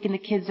was taking the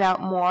kids out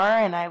more,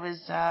 and I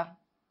was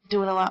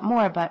doing a lot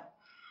more, but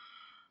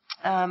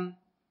I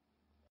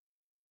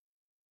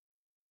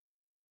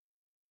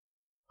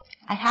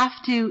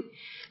have to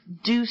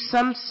do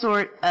some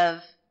sort of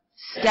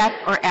step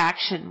or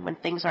action when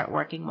things aren't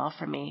working well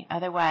for me.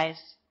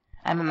 Otherwise,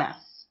 I'm a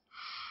mess.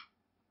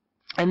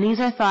 And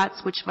these are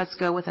thoughts which must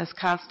go with us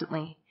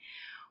constantly.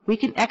 We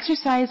can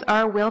exercise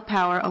our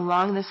willpower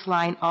along this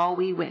line all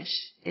we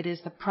wish. It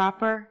is the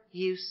proper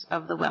use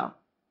of the will.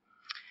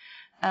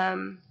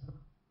 I'm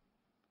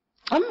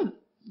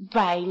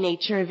by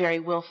nature a very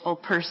willful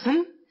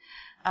person.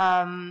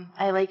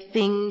 I like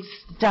things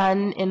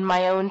done in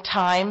my own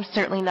time,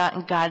 certainly not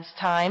in God's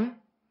time.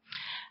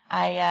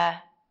 I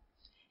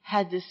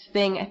had this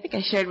thing, I think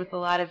I shared with a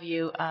lot of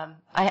you.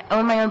 I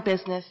own my own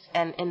business,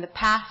 and in the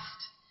past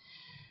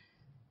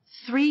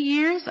 3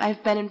 years,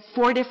 I've been in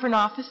 4 different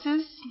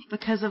offices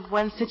because of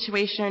one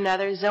situation or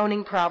another,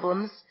 zoning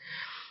problems,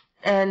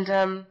 and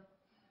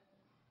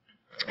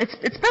it's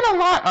been a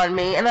lot on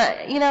me, and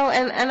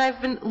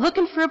I've been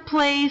looking for a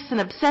place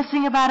and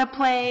obsessing about a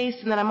place,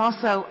 and then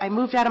I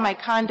moved out of my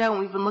condo, and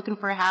we've been looking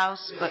for a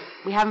house, but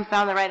we haven't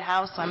found the right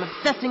house, so I'm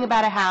obsessing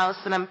about a house,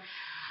 and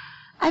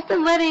I've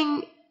been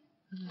letting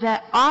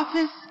the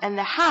office and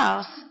the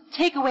house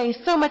take away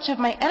so much of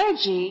my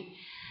energy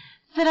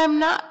that I'm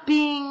not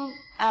being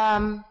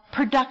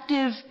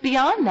productive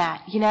beyond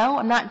that,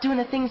 I'm not doing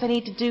the things I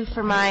need to do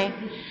for my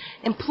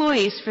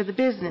employees for the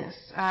business.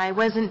 I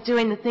wasn't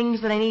doing the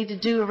things that I need to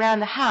do around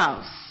the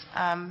house.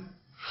 I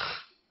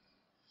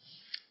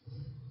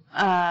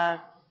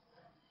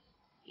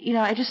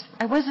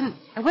wasn't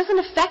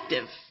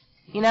effective.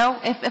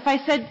 If I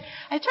said,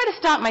 I try to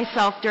stop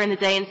myself during the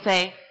day and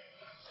say,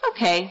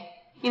 okay,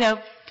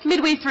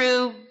 midway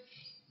through,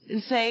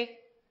 and say,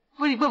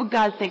 what would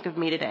God think of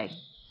me today?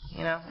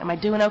 Am I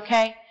doing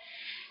okay?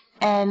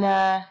 And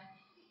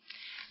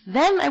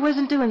then I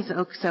wasn't doing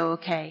so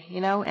okay,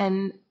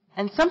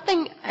 and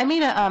something, I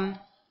made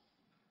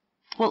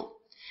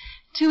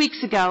 2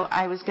 weeks ago,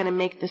 I was going to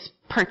make this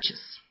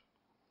purchase.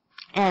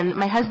 And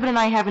my husband and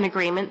I have an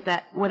agreement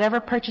that whatever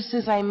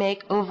purchases I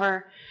make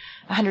over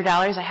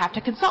 $100, I have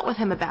to consult with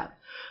him about.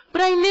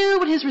 But I knew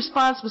what his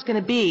response was going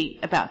to be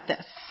about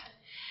this.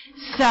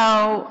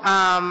 So,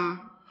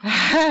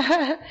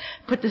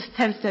 put this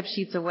 10-step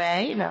sheets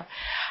away,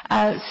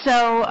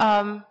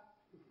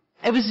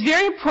 it was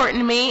very important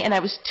to me, and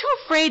I was too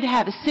afraid to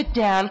have to sit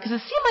down, because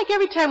it seemed like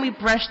every time we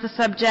brushed the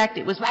subject,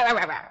 it was rah, rah,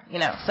 rah,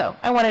 rah, so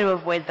I wanted to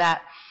avoid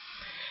that.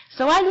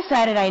 So I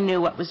decided I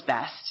knew what was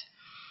best.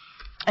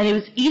 And it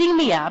was eating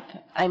me up.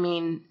 I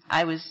mean,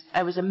 I was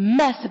a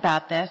mess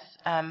about this,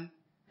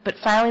 but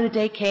finally the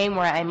day came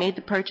where I made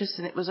the purchase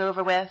and it was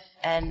over with,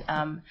 and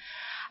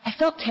I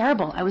felt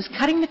terrible. I was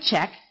cutting the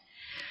check,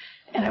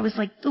 and I was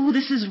like, oh,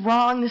 this is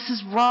wrong,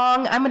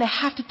 I'm going to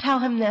have to tell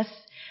him this.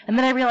 And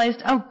then I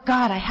realized, oh,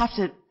 God, I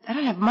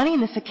don't have money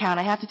in this account.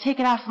 I have to take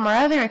it out from our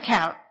other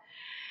account.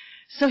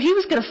 So he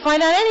was going to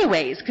find out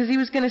anyways, because he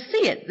was going to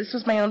see it. This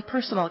was my own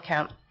personal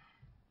account.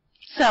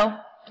 So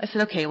I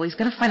said, okay, well, he's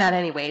going to find out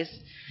anyways,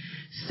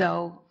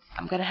 so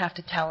I'm going to have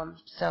to tell him.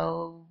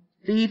 So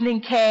the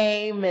evening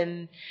came,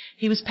 and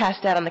he was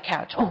passed out on the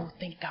couch. Oh,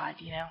 thank God,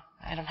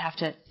 I don't have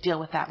to deal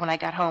with that when I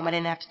got home. I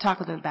didn't have to talk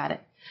with him about it.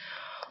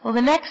 Well,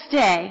 the next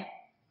day,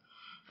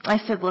 I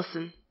said,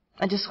 listen,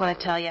 I just want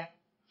to tell you,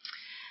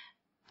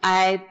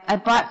 I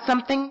bought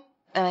something,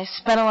 and I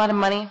spent a lot of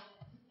money,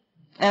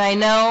 and I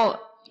know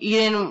you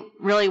didn't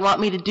really want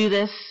me to do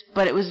this,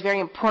 but it was very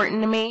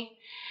important to me,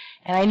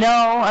 and I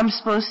know I'm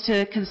supposed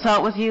to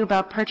consult with you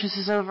about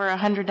purchases over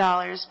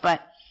 $100, but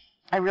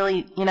I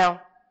really,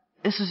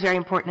 this was very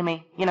important to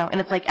me,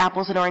 and it's like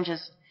apples and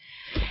oranges.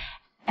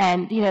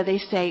 And, they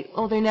say,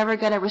 oh, they're never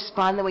going to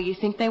respond the way you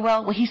think they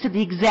will. Well, he said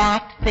the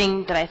exact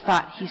thing that I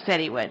thought he said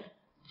he would.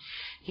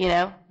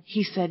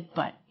 He said,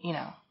 but,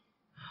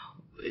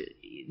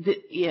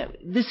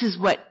 this is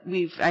what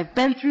I've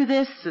been through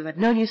this, and I've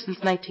known you since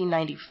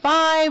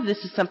 1995.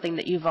 This is something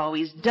that you've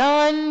always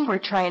done. We're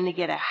trying to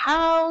get a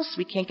house.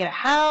 We can't get a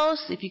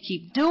house if you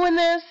keep doing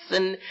this.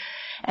 And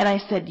I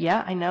said,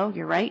 yeah, I know.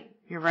 You're right.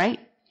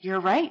 And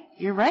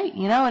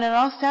it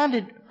all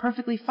sounded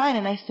perfectly fine.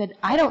 And I said,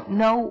 I don't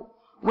know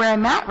where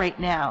I'm at right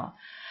now.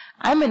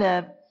 I'm in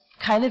a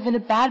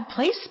bad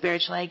place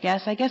spiritually, I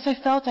guess. I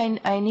felt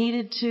I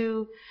needed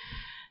to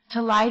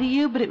lie to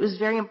you, but it was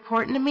very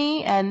important to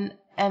me, and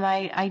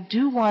I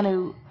do want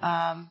to,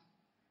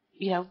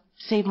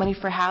 save money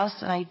for a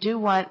house, and I do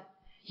want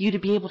you to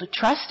be able to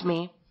trust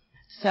me.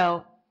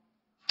 So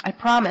I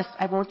promise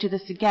I won't do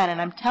this again,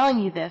 and I'm telling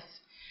you this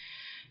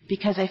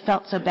because I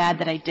felt so bad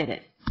that I did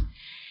it.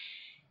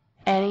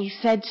 And he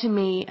said to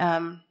me,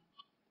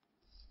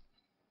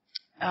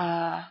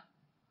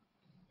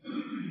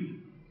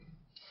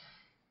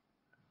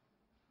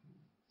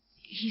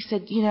 he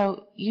said,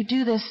 you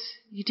do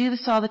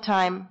this all the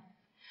time,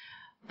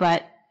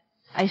 but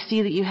I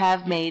see that you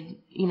have made,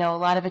 a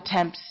lot of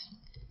attempts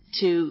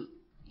to,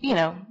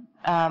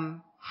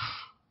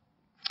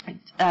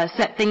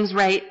 set things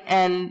right,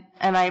 and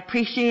I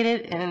appreciate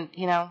it, and,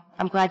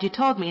 I'm glad you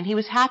told me. And he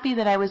was happy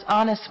that I was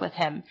honest with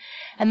him.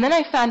 And then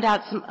I found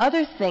out some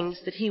other things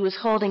that he was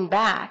holding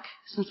back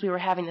since we were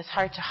having this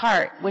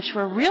heart-to-heart, which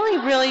were really,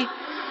 really,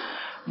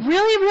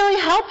 really, really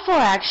helpful,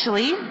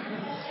 actually.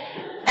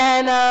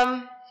 And,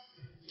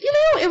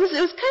 it was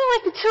kind of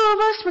like the two of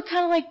us were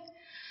kind of like,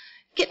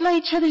 getting on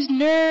each other's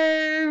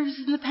nerves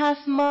in the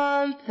past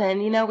month, and,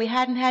 we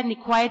hadn't had any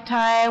quiet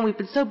time. We've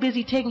been so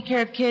busy taking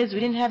care of kids, we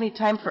didn't have any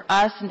time for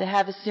us and to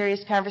have a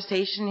serious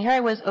conversation. Here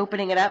I was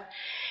opening it up,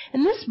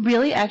 and this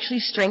really actually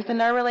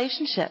strengthened our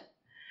relationship.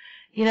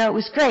 It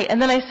was great.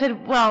 And then I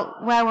said, well,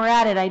 while we're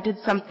at it, I did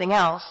something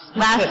else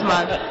last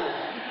month.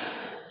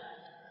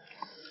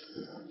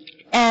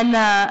 And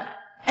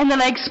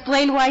then I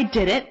explained why I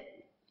did it.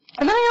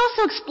 And then I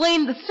also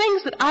explained the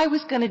things that I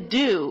was going to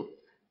do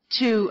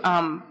to,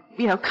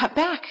 cut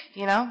back.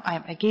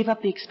 I gave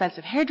up the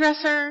expensive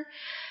hairdresser.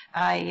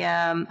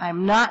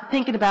 I'm not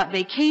thinking about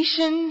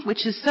vacation,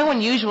 which is so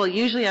unusual.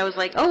 Usually I was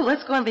like, oh,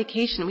 let's go on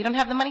vacation. We don't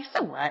have the money,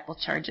 so what? We'll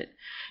charge it.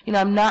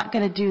 I'm not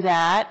going to do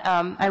that.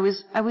 I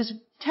was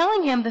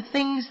telling him the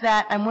things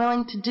that I'm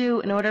willing to do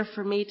in order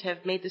for me to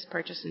have made this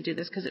purchase and do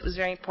this, because it was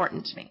very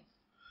important to me.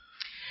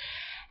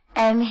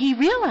 And he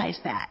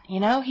realized that, he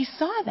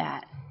saw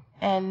that.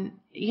 And,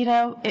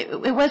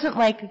 it wasn't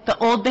like the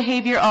old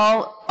behavior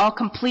all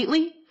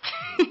completely.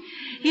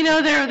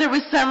 There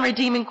was some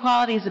redeeming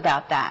qualities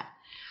about that.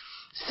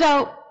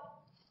 So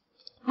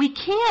we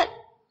can't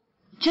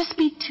just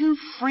be too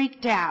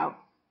freaked out,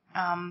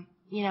 and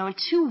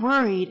too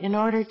worried in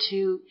order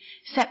to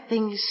set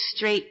things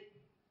straight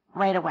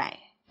right away,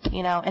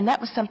 and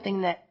that was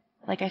something that,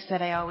 like I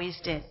said, I always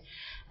did.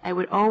 I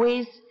would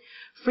always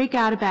freak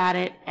out about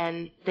it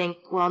and think,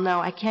 well, no,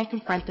 I can't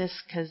confront this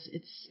because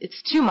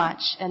it's too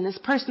much, and this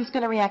person's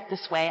going to react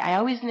this way. I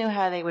always knew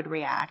how they would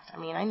react.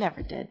 I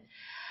never did.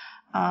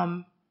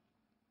 And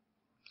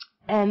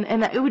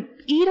it would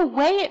eat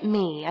away at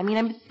me.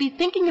 I'd be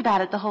thinking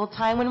about it the whole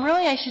time when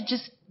really I should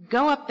just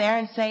go up there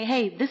and say,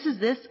 hey, this is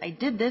this, I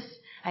did this,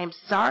 I am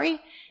sorry.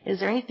 Is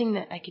there anything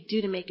that I could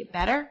do to make it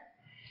better?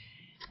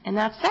 And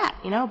that's that,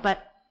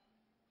 but,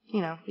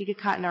 we get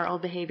caught in our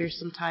old behaviors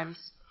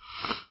sometimes.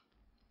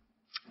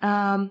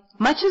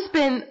 Much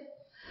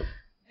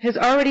has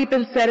already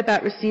been said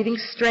about receiving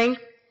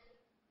strength,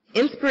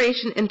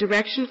 inspiration, and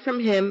direction from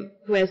Him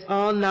who has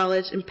all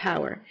knowledge and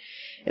power.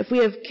 If we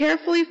have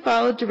carefully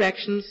followed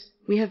directions,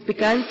 we have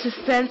begun to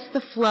sense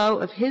the flow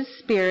of His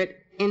Spirit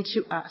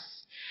into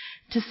us.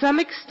 To some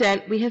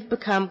extent, we have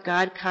become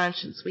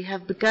God-conscious. We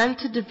have begun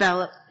to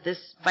develop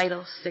this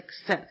vital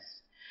sixth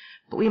sense.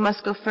 But we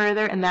must go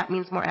further, and that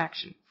means more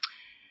action.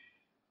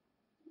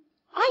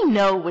 I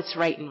know what's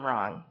right and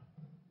wrong.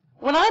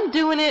 When I'm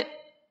doing it,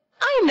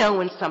 I know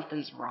when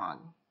something's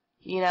wrong.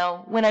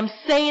 When I'm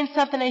saying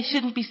something I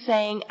shouldn't be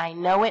saying, I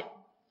know it.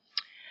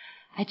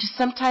 I just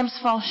sometimes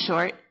fall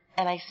short,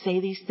 and I say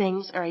these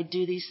things or I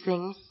do these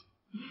things.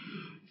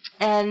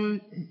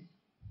 And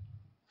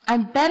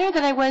I'm better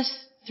than I was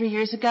 3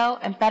 years ago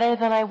and better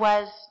than I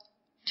was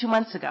 2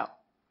 months ago.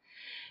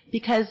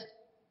 Because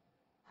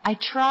I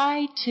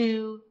try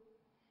to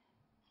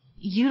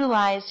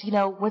utilize,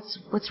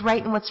 what's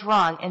right and what's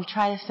wrong, and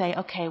try to say,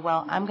 okay,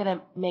 well, I'm going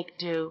to make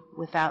do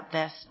without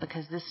this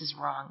because this is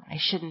wrong. I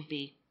shouldn't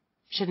be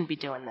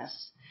doing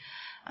this.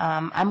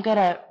 I'm going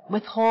to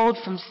withhold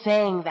from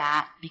saying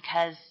that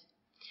because,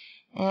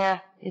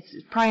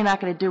 it's probably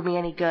not going to do me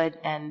any good,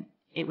 and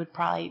it would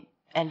probably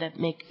end up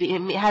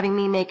having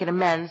me make an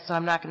amends, so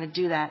I'm not going to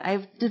do that.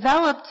 I've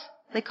developed,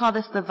 they call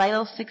this the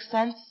vital sixth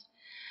sense.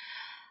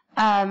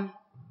 A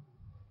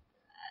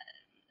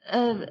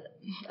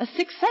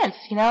sixth sense,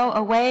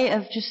 a way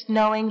of just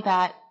knowing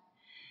that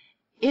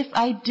if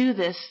I do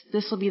this,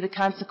 this will be the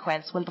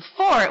consequence. When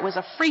before it was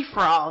a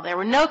free-for-all, there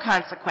were no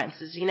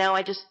consequences.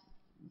 I just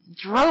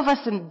drove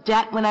us in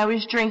debt when I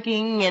was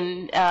drinking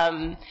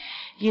and,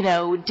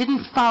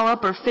 didn't follow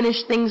up or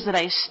finish things that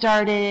I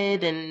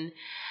started and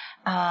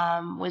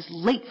was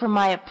late for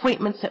my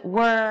appointments at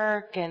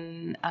work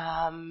and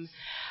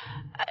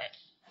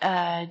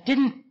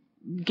didn't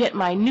get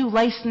my new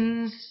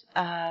license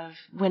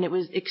when it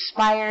was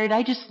expired.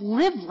 I just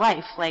lived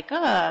life like,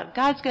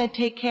 God's going to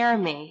take care of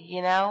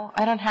me,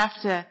 I don't have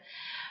to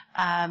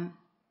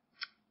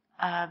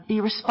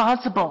be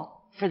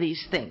responsible for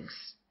these things.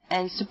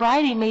 And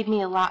sobriety made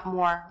me a lot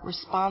more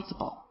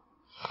responsible,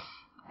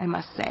 I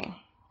must say.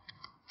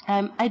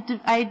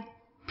 I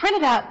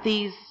printed out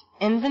these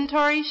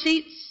inventory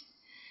sheets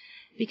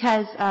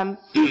because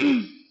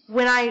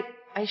when I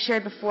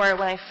shared before,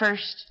 when I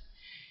first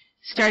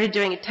started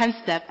doing a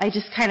 10-step, I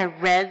just kind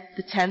of read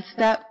the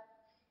 10-step,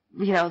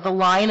 the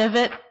line of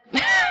it.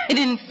 I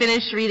didn't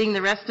finish reading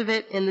the rest of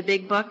it in the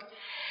big book.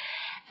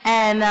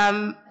 And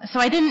so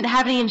I didn't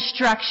have any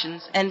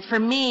instructions. And for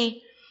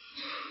me,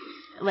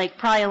 like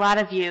probably a lot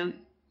of you,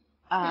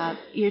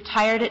 you're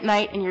tired at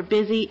night and you're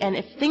busy, and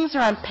if things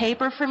are on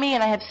paper for me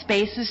and I have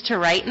spaces to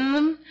write in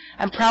them,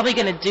 I'm probably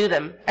going to do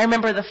them. I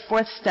remember the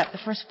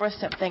first fourth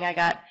step thing I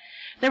got.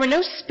 There were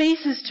no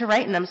spaces to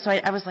write in them, so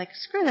I was like,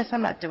 screw this,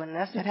 I'm not doing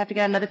this. I'd have to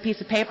get another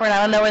piece of paper, and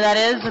I don't know where that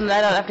is, and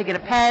I don't have to get a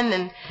pen.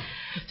 And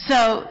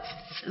so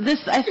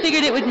I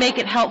figured it would make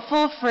it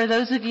helpful for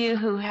those of you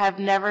who have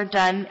never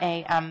done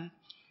a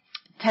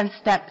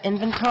 10-step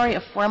inventory,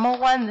 a formal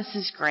one. This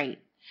is great.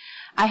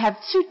 I have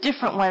 2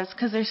 different ones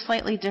because they're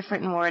slightly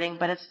different in wording,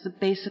 but it's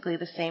basically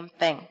the same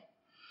thing.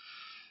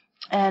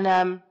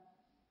 And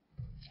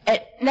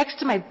next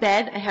to my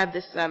bed, I have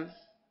this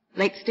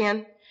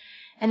nightstand,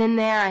 and in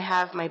there I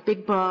have my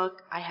big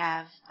book. I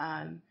have,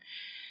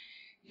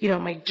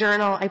 my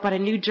journal. I bought a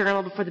new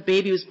journal before the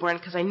baby was born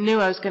because I knew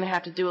I was going to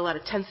have to do a lot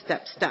of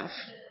 10-step stuff.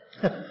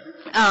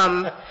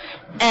 And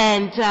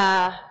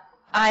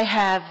I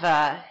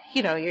have,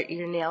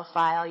 your nail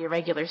file, your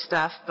regular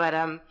stuff, but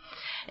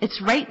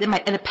it's right in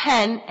and a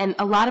pen and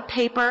a lot of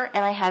paper,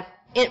 and I have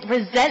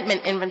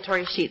resentment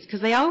inventory sheets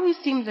because they always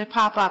seem to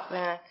pop up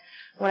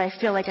when I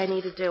feel like I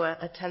need to do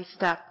a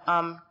 10-step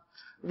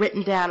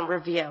written down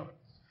review.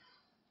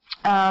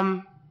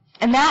 And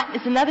that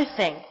is another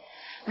thing.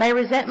 My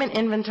resentment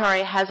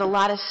inventory has a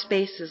lot of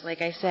spaces,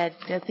 like I said.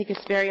 I think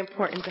it's very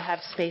important to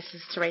have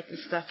spaces to write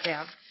this stuff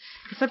down.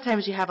 Because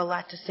sometimes you have a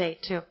lot to say,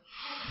 too.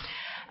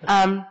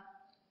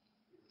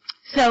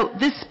 So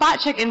this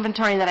spot check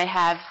inventory that I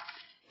have,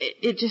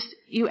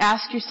 you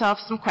ask yourself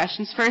some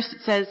questions. First,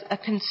 it says, a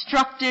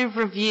constructive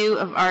review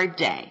of our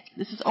day.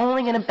 This is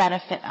only going to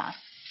benefit us.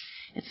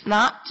 It's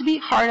not to be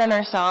hard on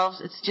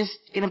ourselves. It's just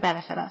going to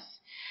benefit us.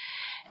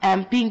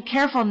 Being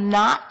careful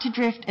not to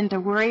drift into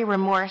worry,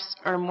 remorse,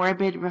 or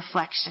morbid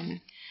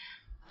reflection.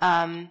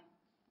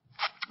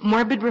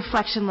 Morbid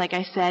reflection, like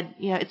I said,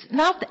 it's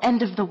not the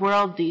end of the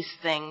world, these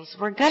things.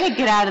 We're going to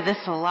get out of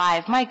this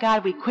alive. My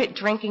God, we quit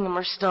drinking and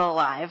we're still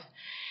alive.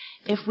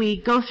 If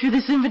we go through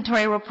this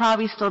inventory, we'll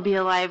probably still be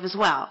alive as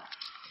well.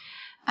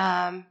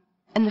 And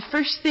the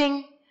first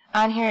thing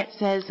on here, it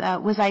says,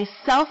 was I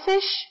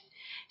selfish,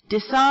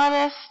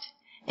 dishonest,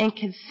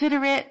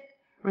 inconsiderate,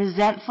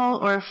 resentful,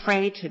 or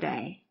afraid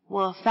today?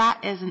 Well, if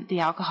that isn't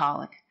the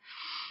alcoholic.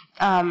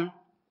 And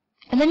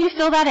then you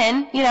fill that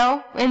in,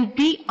 and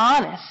be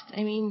honest.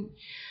 I mean,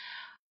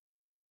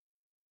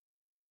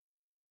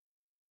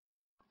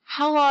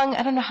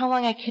 I don't know how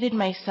long I kidded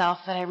myself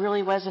that I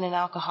really wasn't an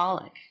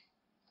alcoholic.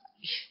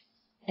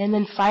 And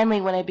then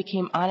finally, when I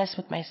became honest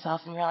with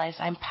myself and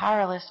realized I'm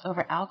powerless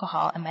over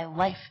alcohol and my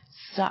life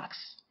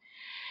sucks,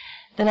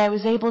 then I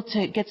was able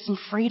to get some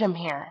freedom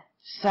here.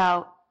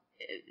 So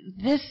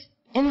this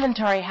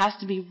inventory has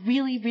to be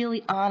really,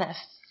 really honest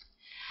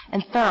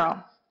and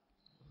thorough.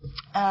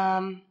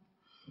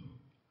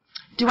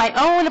 Do I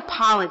owe an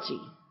apology?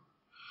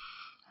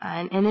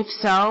 And if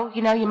so,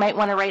 you might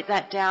want to write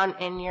that down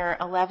in your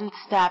 11th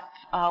step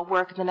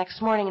work the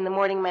next morning in the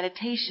morning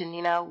meditation.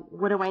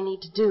 What do I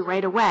need to do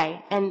right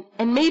away? And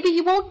maybe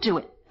you won't do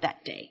it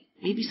that day.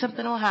 Maybe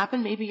something will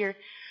happen.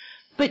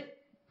 But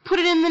put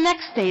it in the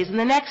next days and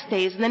the next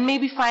days, and then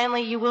maybe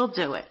finally you will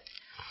do it.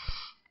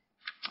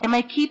 Am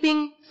I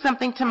keeping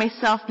something to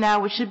myself now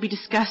which should be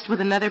discussed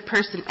with another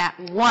person at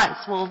once?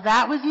 Well,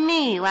 that was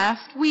me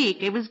last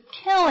week. It was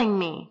killing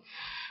me.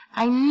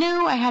 I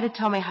knew I had to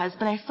tell my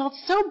husband. I felt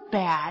so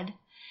bad,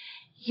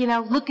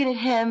 looking at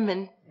him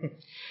and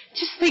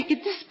just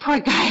thinking, this poor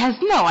guy has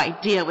no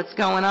idea what's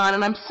going on,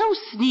 and I'm so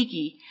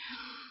sneaky.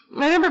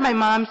 I remember my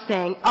mom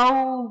saying,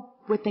 oh,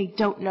 what they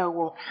don't know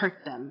won't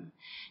hurt them,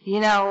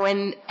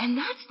 and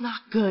that's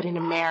not good in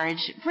a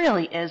marriage. It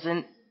really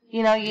isn't.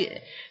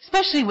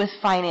 Especially with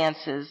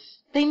finances,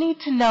 they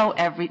need to know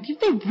everything.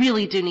 They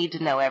really do need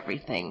to know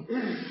everything.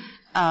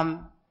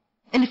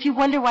 And if you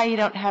wonder why you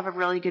don't have a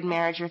really good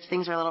marriage or if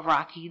things are a little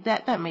rocky,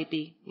 that might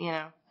be,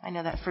 I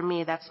know that for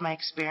me, that's my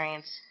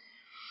experience.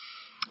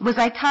 Was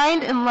I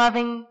kind and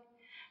loving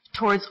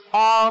towards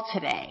all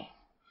today?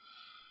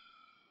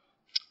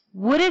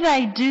 What did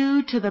I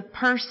do to the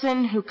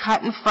person who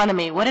cut in front of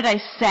me? What did I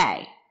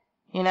say?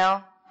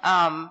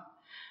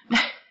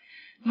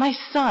 My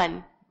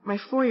son, my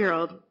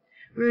 4-year-old,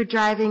 we were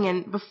driving,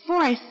 and before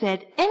I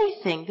said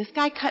anything, this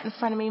guy cut in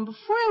front of me, and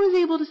before I was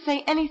able to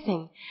say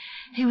anything,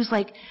 he was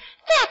like,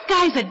 that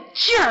guy's a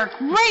jerk,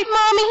 right,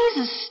 Mommy?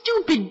 He's a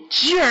stupid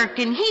jerk,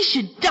 and he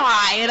should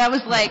die. And I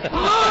was like,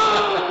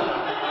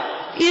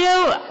 he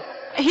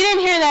didn't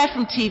hear that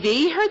from TV.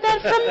 He heard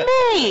that from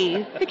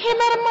me. It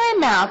came out of my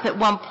mouth at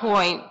one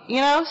point,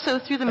 so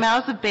through the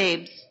mouths of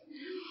babes.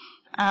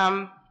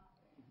 And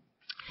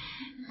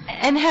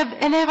have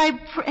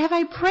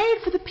I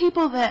prayed for the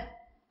people that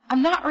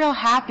I'm not real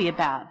happy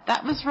about?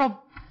 That was real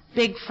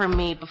big for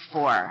me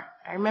before.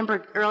 I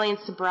remember early in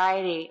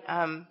sobriety,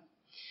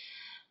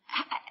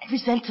 I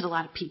resented a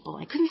lot of people.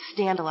 I couldn't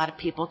stand a lot of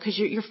people because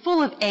you're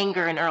full of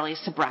anger in early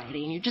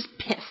sobriety, and you're just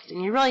pissed,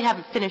 and you really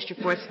haven't finished your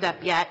 4th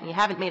step yet, and you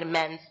haven't made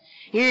amends.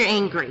 You're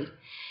angry.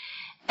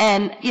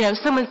 And,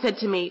 someone said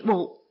to me,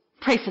 well,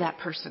 pray for that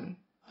person.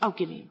 Oh,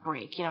 give me a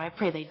break. I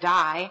pray they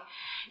die.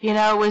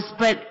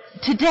 But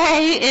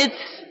today it's,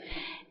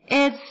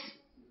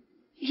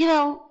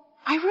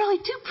 I really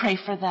do pray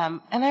for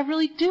them, and I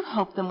really do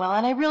hope them well,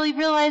 and I really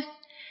realize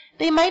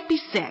they might be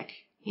sick,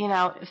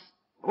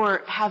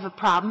 or have a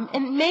problem,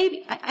 and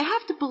maybe I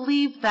have to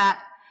believe that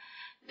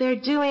they're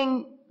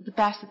doing the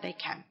best that they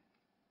can.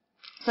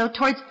 So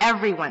towards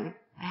everyone,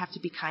 I have to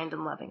be kind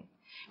and loving.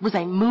 Was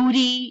I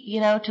moody,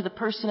 to the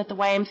person at the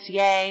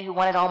YMCA who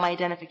wanted all my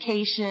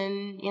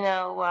identification,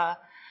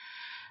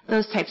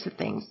 those types of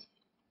things?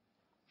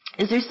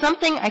 Is there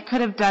something I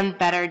could have done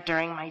better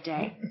during my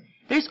day?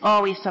 There's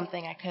always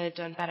something I could have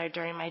done better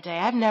during my day.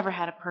 I've never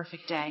had a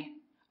perfect day.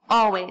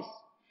 always.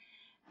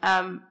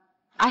 I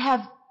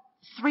have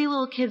 3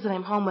 little kids that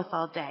I'm home with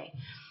all day.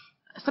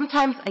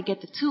 Sometimes I get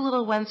the 2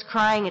 little ones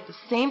crying at the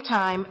same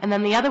time, and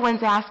then the other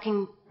one's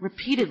asking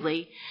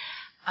repeatedly,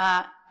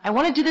 I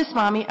want to do this,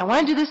 Mommy. I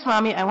want to do this,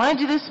 Mommy. I want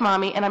to do this,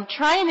 Mommy. And I'm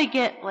trying to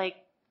get, like,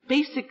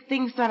 basic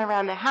things done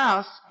around the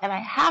house, and I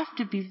have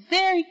to be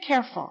very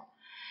careful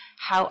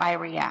how I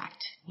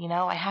react. You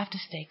know, I have to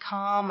stay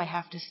calm. I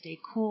have to stay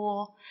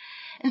cool.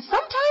 And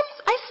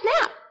sometimes I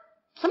snap.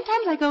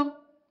 Sometimes I go,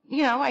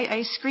 you know,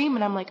 I scream,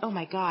 and I'm like, oh,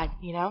 my God,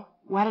 you know,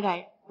 why did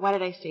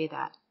I say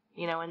that?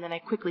 You know, and then I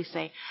quickly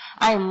say,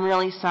 I'm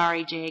really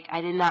sorry, Jake.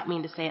 I did not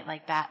mean to say it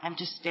like that. I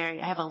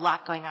have a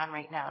lot going on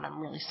right now, and I'm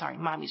really sorry.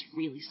 Mommy's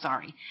really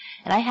sorry.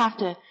 And I have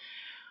to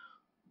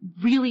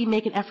really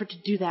make an effort to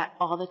do that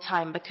all the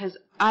time, because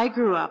I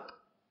grew up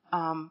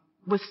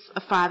with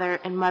a father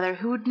and mother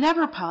who would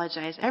never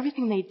apologize.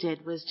 Everything they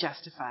did was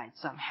justified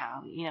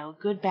somehow, you know,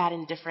 good, bad,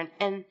 and different.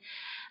 And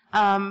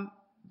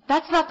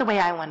that's not the way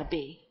I want to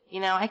be.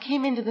 You know, I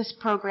came into this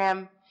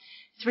program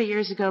 3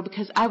 years ago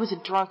because I was a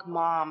drunk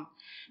mom.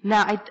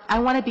 Now, I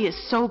want to be a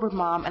sober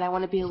mom, and I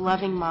want to be a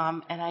loving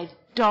mom, and I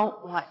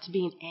don't want to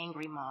be an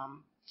angry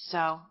mom.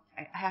 So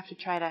I have to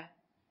try to,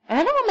 and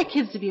I don't want my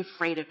kids to be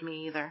afraid of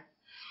me either.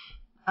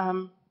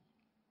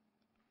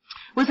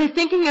 Was I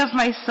thinking of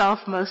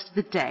myself most of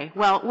the day?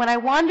 Well, when I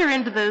wander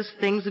into those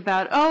things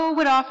about, oh,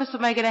 what office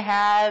am I going to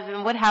have,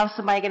 and what house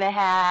am I going to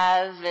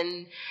have,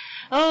 and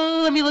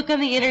oh, let me look on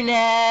the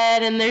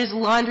internet, and there's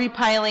laundry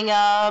piling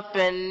up,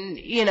 and,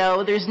 you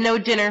know, there's no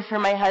dinner for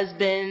my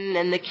husband,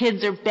 and the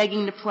kids are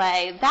begging to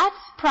play, that's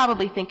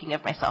probably thinking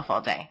of myself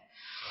all day,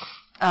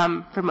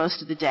 for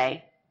most of the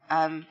day.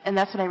 And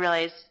that's when I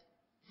realized,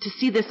 to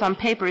see this on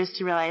paper is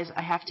to realize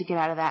I have to get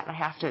out of that, and I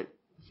have to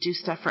do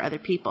stuff for other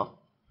people,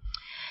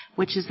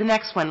 which is the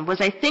next one.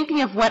 Was I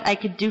thinking of what I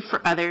could do for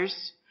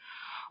others,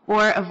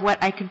 or of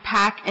what I could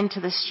pack into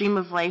the stream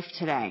of life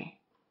today?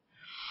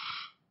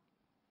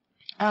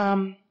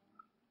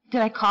 Did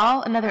I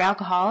call another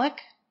alcoholic?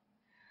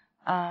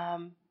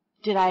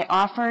 Did I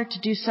offer to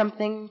do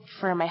something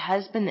for my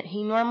husband that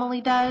he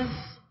normally does?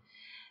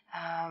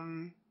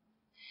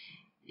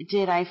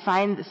 Did I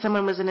find that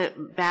someone was in a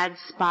bad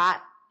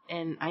spot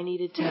and I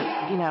needed to,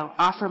 you know,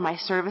 offer my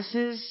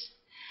services?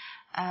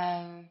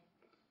 And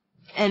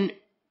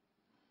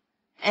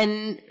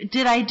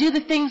did I do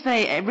the things that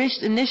I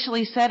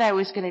initially said I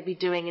was going to be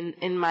doing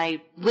in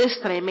my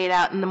list that I made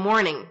out in the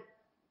morning?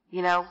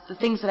 You know, the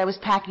things that I was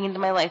packing into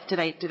my life, did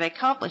I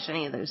accomplish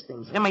any of those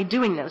things? Am I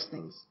doing those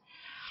things?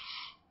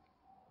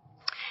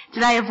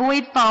 Did I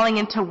avoid falling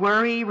into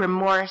worry,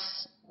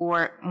 remorse,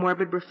 or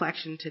morbid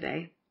reflection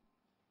today?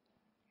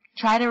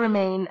 I try to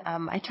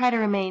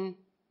remain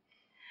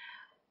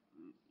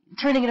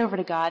turning it over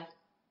to God,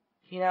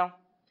 you know.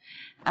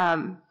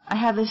 I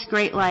have this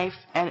great life,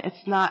 and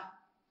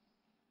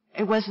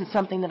it wasn't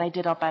something that I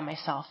did all by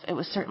myself. It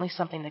was certainly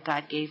something that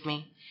God gave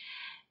me.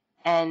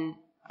 And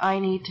I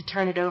need to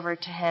turn it over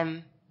to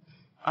Him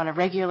on a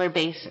regular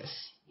basis,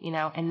 you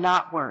know, and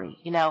not worry.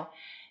 You know,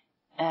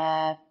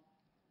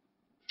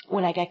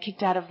 when I got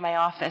kicked out of my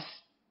office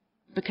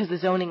because the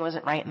zoning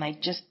wasn't right, and I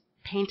just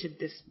painted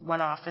this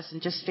one office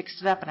and just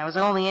fixed it up, and I was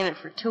only in it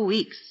for 2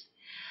 weeks,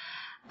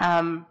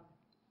 I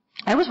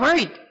was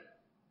worried.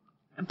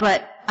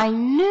 But I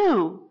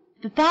knew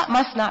that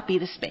must not be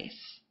the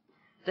space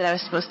that I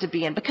was supposed to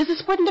be in, because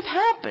this wouldn't have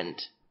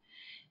happened.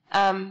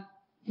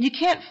 You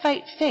can't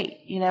fight fate,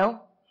 you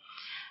know.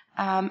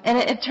 And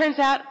it turns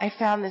out I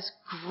found this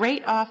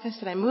great office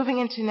that I'm moving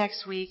into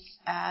next week.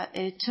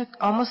 It took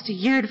almost a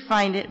year to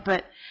find it,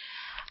 but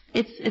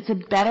it's a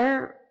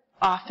better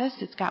office.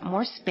 It's got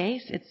more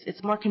space.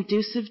 It's more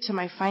conducive to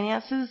my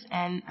finances,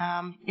 and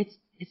I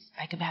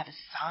could have a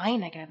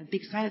sign. I could have a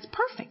big sign. It's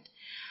perfect.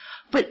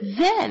 But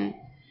then,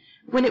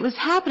 when it was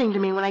happening to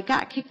me, when I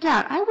got kicked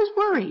out, I was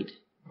worried.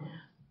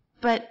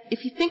 But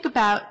if you think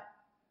about,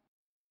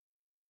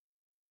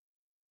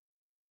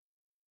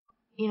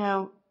 you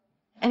know,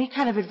 any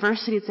kind of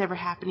adversity that's ever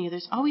happened to you,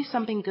 there's always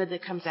something good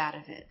that comes out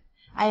of it.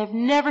 I have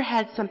never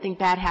had something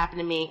bad happen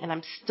to me, and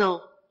I'm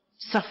still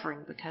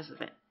suffering because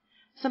of it.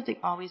 Something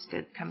always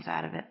good comes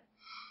out of it.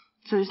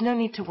 So there's no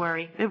need to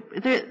worry.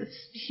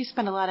 You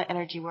spend a lot of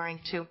energy worrying,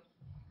 too.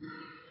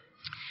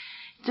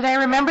 Did I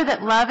remember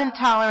that love and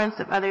tolerance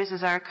of others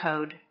is our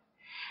code?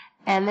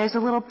 And there's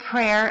a little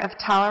prayer of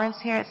tolerance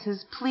here. It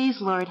says,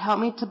 please, Lord, help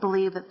me to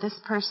believe that this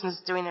person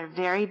is doing their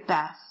very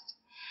best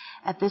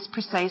at this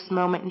precise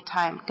moment in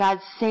time. God,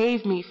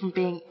 save me from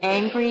being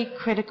angry,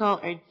 critical,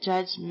 or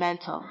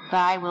judgmental.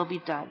 Thy will be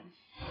done.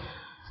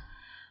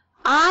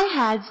 I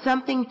had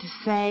something to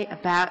say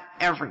about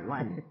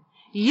everyone.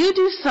 You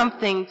do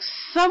something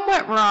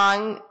somewhat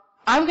wrong,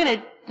 I'm going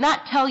to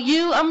not tell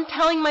you, I'm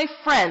telling my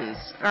friends,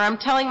 or I'm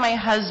telling my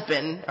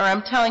husband, or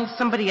I'm telling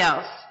somebody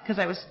else, because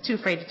I was too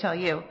afraid to tell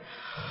you.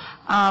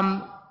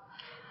 I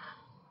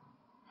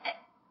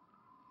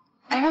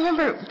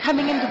remember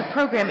coming into the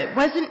program, it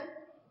wasn't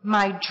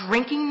my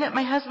drinking that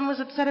my husband was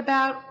upset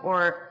about,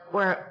 or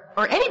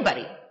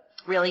anybody,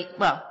 really.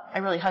 Well, I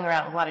really hung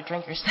around with a lot of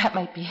drinkers. That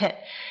might be it.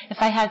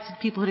 If I had some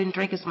people who didn't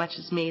drink as much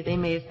as me, they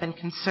may have been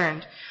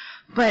concerned.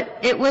 But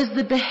it was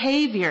the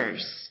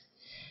behaviors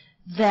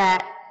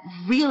that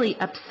really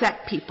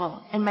upset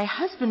people. And my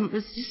husband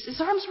was just,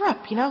 his arms were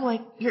up,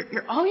 like,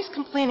 you're always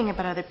complaining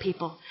about other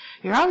people.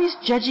 You're always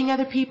judging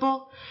other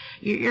people.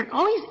 You're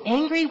always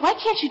angry. Why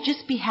can't you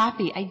just be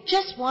happy? I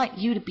just want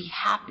you to be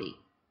happy.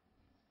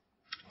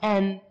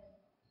 And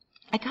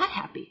I got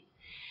happy.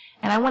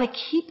 And I want to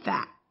keep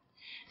that.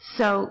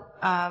 So,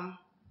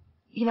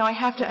 I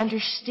have to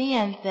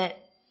understand that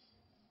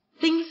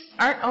things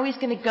aren't always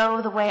going to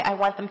go the way I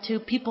want them to.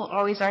 People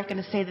always aren't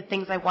going to say the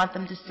things I want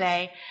them to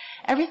say.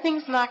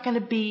 Everything's not going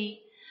to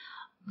be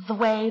the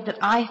way that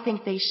I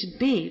think they should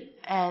be.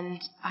 And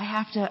I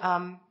have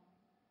to,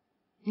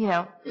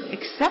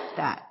 accept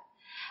that.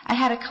 I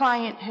had a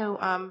client who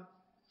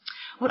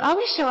would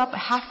always show up a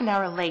half an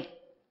hour late.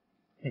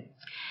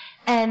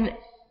 And,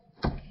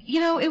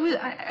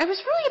 I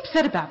was really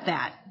upset about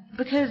that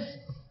because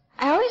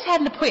I always had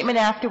an appointment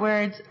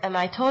afterwards, and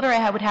I told her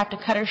I would have to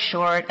cut her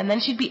short, and then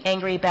she'd be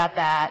angry about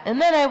that.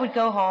 And then I would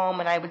go home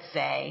and I would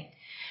say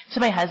to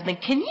my husband,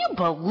 can you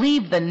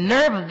believe the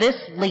nerve of this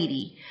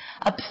lady?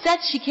 Upset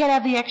she can't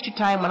have the extra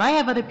time when I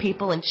have other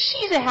people, and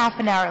she's a half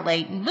an hour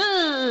late.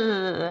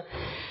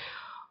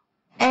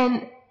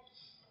 And,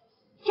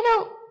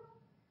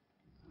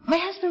 my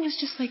husband was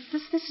just like,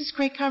 this is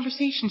great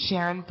conversation,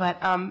 Sharon,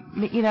 but,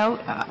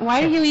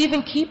 why do you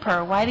even keep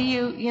her? Why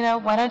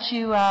don't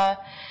you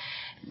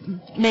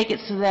make it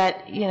so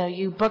that,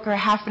 you book her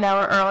half an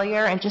hour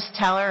earlier and just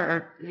tell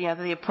her, or,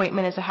 the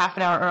appointment is a half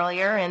an hour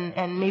earlier,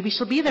 and maybe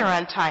she'll be there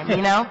on time,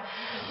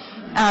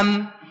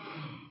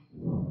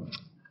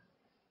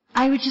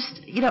 I would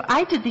just,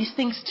 I did these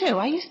things too.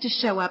 I used to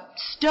show up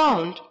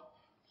stoned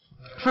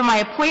for my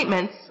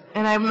appointments,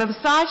 and I'm a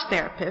massage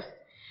therapist,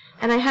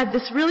 and I had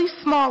this really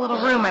small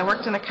little room. I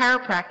worked in a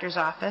chiropractor's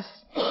office,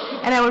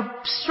 and I would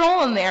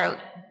stroll in there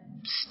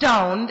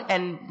stoned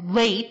and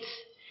late,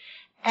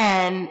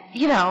 and,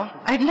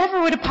 I never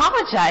would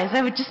apologize.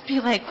 I would just be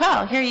like,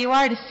 well, here you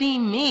are to see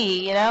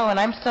me, and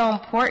I'm so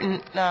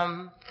important.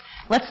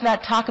 Let's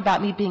not talk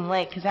about me being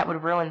late, because that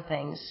would ruin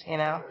things,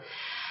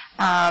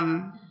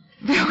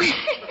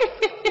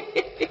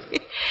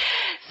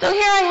 So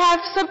here I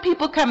have some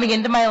people coming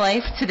into my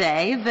life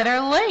today that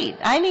are late.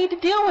 I need to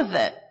deal with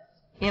it,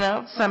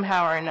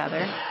 somehow or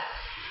another.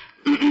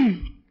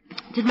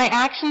 Did my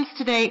actions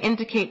today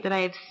indicate that I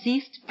have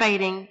ceased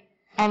fighting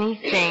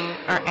anything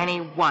or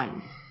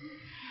anyone?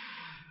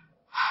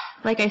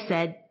 Like I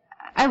said,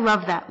 I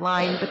love that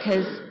line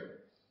because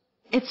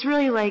it's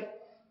really like,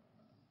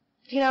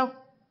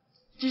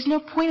 there's no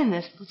point in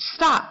this.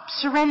 Stop.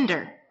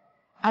 Surrender.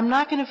 I'm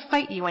not going to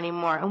fight you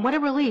anymore. And what a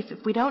relief.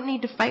 If we don't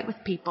need to fight with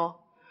people,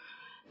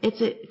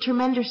 it's a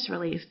tremendous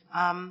relief.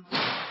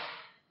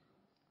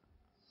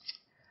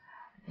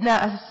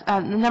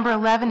 Number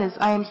 11 is,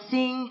 I am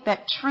seeing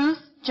that truth,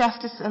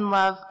 justice, and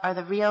love are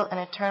the real and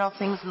eternal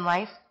things in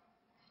life.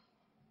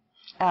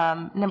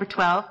 Number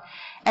 12,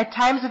 at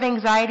times of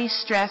anxiety,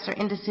 stress, or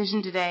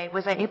indecision today,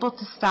 was I able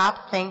to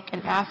stop, think,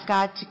 and ask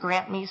God to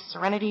grant me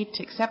serenity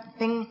to accept the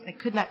things I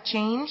could not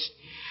change,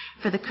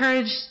 for the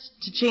courage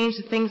to change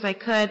the things I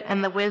could,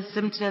 and the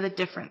wisdom to know the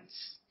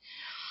difference.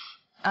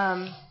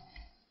 I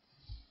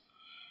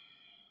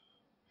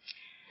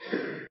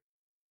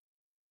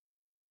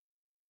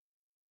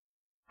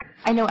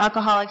know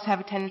alcoholics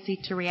have a tendency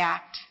to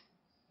react,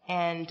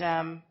 and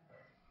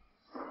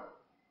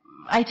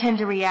I tend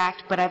to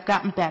react, but I've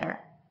gotten better.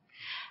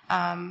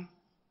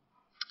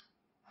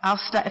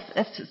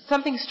 If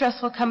something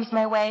stressful comes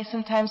my way,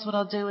 sometimes what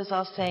I'll do is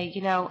I'll say,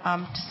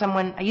 to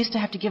someone, I used to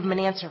have to give them an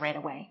answer right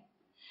away,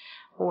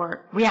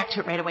 or react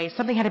to it right away.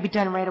 Something had to be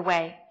done right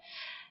away.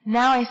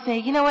 Now I say,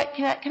 you know what,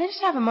 can I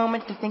just have a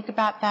moment to think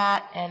about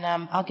that, and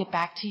I'll get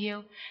back to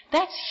you?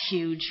 That's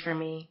huge for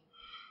me.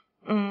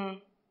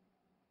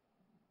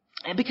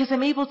 Because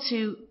I'm able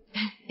to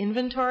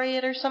inventory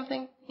it or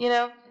something,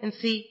 and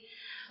see,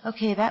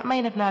 okay, that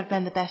might have not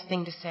been the best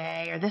thing to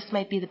say, or this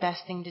might be the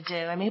best thing to do.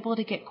 I'm able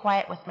to get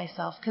quiet with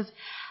myself because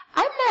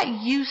I'm not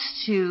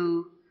used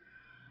to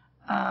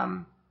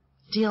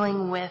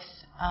dealing with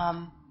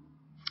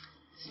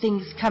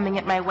things coming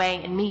at my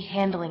way and me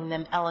handling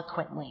them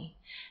eloquently.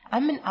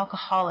 I'm an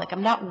alcoholic.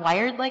 I'm not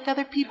wired like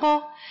other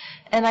people,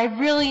 and I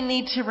really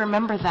need to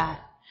remember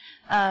that.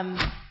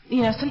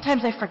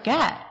 Sometimes I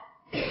forget.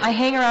 I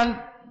hang around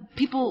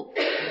people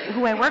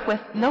who I work with.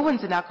 No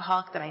one's an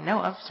alcoholic that I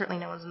know of. Certainly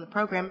no one's in the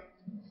program.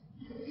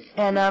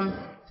 And,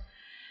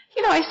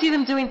 I see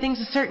them doing things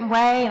a certain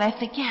way, and I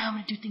think, yeah, I'm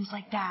going to do things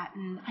like that.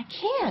 And I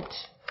can't.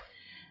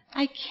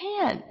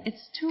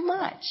 It's too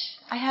much.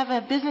 I have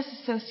a business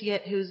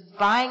associate who's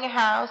buying a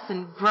house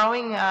and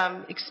growing,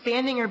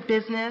 expanding her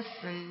business,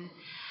 and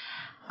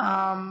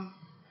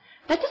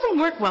that doesn't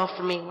work well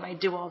for me when I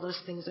do all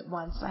those things at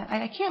once.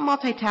 I can't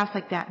multitask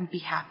like that and be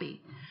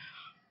happy.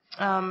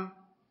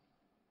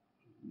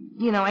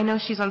 I know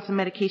she's on some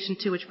medication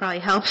too, which probably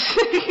helps.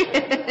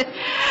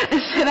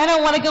 And I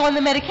don't want to go on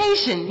the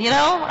medication,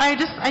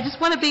 I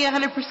just want to be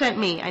 100%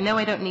 me. I know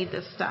I don't need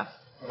this stuff.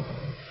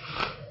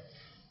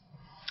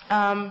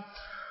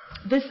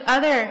 This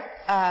other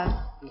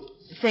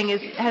thing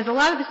has a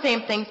lot of the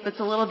same things, but it's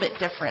a little bit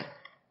different.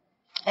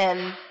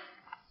 And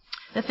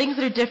the things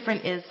that are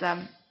different is,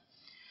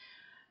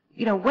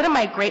 what am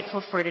I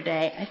grateful for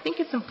today? I think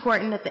it's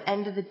important at the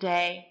end of the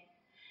day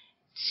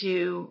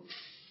to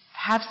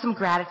have some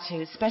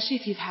gratitude, especially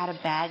if you've had a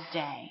bad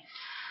day.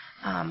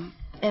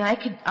 And I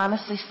could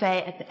honestly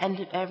say at the end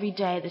of every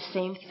day the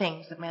same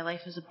things, that my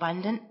life is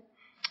abundant.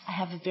 I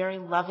have a very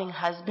loving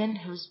husband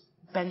who's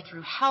been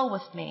through hell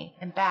with me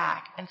and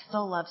back and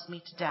still loves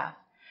me to death.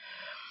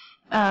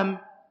 I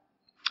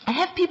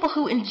have people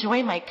who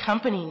enjoy my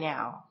company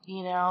now,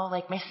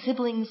 like my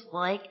siblings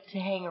like to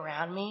hang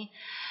around me.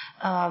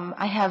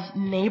 I have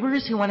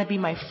neighbors who want to be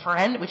my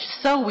friend, which is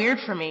so weird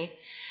for me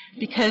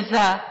because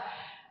I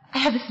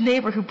have this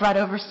neighbor who brought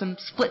over some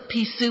split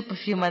pea soup a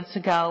few months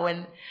ago,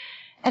 and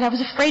I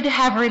was afraid to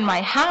have her in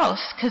my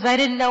house because I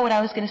didn't know what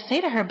I was going to say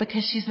to her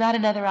because she's not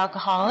another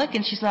alcoholic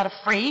and she's not a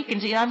freak,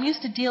 and I'm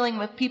used to dealing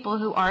with people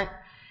who aren't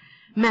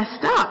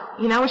messed up,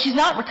 and she's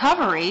not in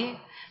recovery,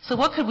 so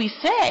what could we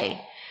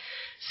say?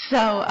 So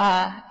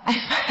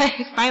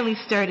I finally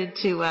started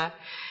to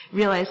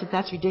realize that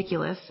that's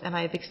ridiculous, and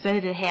I've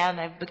extended a hand.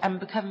 I'm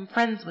becoming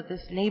friends with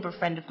this neighbor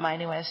friend of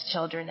mine who has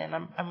children,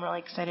 and I'm really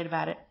excited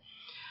about it.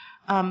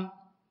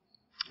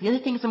 The other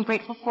things I'm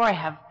grateful for, I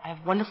have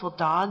wonderful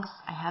dogs.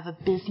 I have a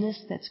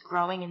business that's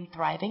growing and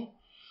thriving.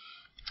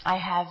 I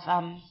have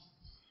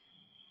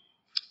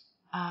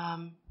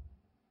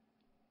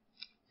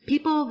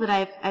people that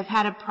I've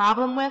had a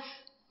problem with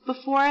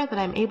before that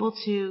I'm able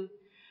to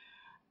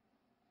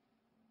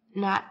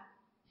not,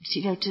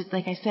 to,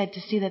 like I said, to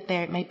see that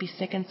they might be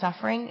sick and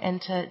suffering,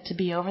 and to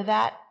be over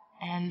that.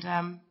 And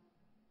I'm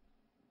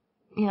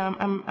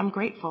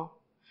grateful.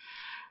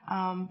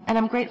 And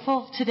I'm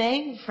grateful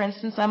today, for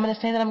instance, I'm going to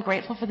say that I'm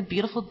grateful for the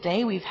beautiful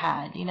day we've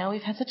had.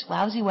 We've had such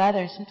lousy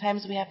weather.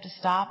 Sometimes we have to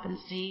stop and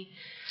see,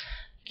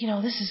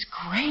 this is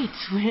great.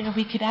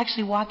 We could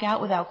actually walk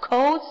out without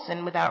coats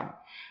and without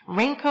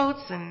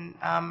raincoats, and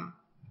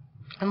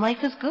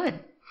life is good.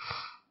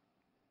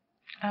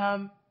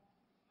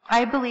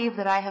 I believe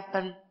that I have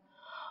been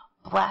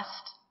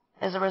blessed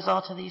as a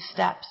result of these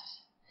steps.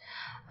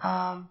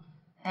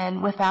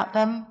 And without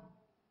them,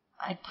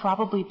 I'd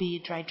probably be a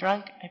dry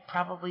drunk. I'd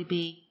probably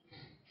be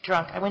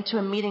drunk. I went to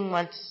a meeting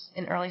once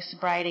in early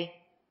sobriety,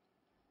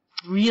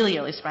 really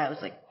early sobriety. I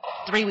was like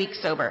 3 weeks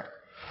sober.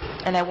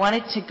 And I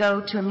wanted to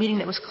go to a meeting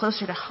that was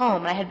closer to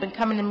home. And I had been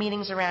coming to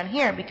meetings around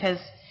here because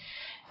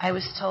I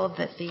was told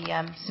that the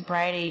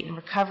sobriety and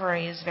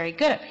recovery is very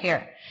good up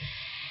here.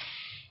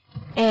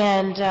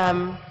 And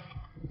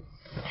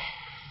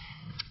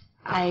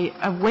I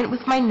went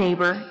with my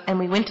neighbor, and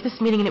we went to this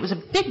meeting, and it was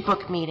a big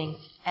book meeting.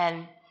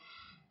 And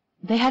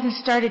they hadn't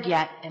started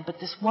yet, but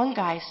this one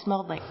guy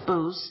smelled like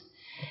booze,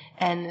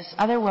 and this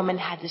other woman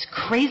had this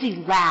crazy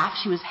laugh.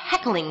 She was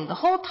heckling the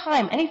whole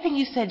time. Anything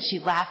you said,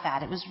 she'd laugh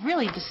at. It was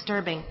really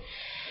disturbing.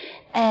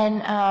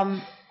 And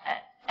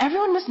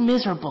everyone was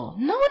miserable.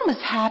 No one was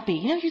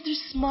happy.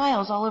 There's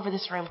smiles all over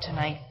this room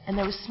tonight, and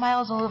there was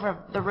smiles all over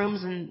the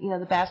rooms in,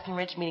 the Basking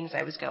Ridge meetings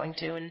I was going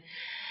to,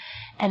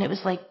 and it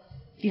was like,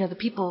 the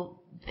people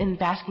in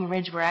Basking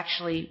Ridge were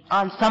actually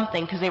on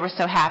something because they were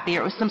so happy,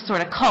 or it was some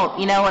sort of cult,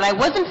 and I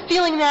wasn't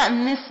feeling that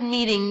in this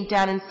meeting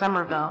down in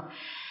Somerville.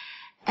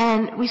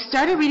 And we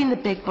started reading the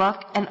big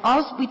book, and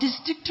we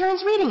just took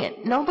turns reading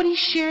it. Nobody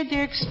shared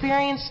their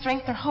experience,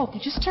 strength, or hope. We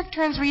just took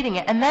turns reading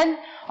it. And then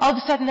all of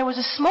a sudden there was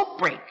a smoke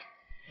break.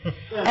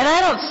 And I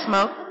don't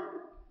smoke.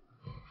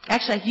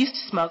 Actually, I used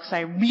to smoke, so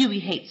I really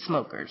hate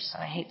smokers.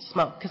 I hate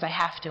smoke because I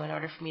have to in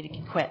order for me to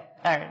quit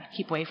or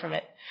keep away from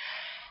it.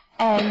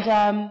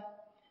 And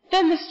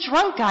then this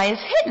drunk guy is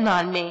hitting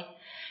on me,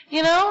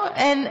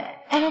 and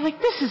I'm like,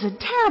 this is a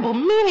terrible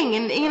meeting,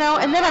 and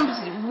and then I'm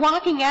just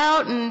walking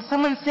out, and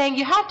someone's saying,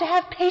 you have to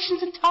have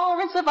patience and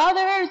tolerance of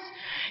others,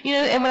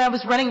 and when I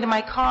was running to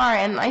my car,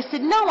 and I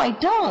said, no, I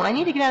don't. I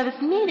need to get out of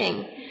this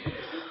meeting.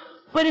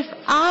 But if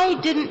I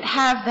didn't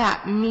have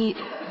that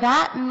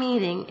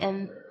meeting,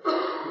 and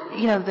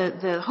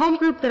the home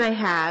group that I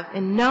have,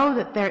 and know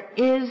that there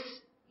is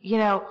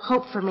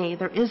hope for me,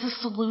 there is a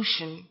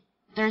solution.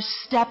 There's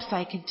steps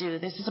I could do.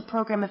 This is a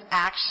program of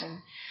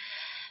action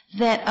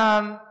that,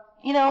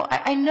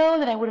 I know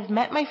that I would have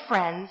met my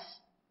friends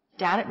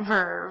down at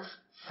Verve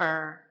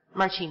for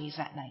martinis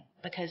that night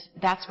because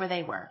that's where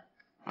they were,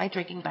 my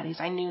drinking buddies.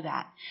 I knew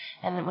that.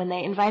 And when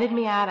they invited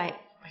me out, I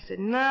said,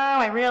 no,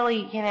 I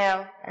really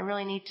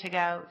need to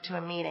go to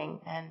a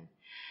meeting. And,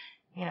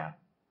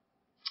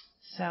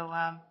 so,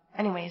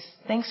 anyways,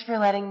 thanks for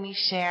letting me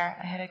share.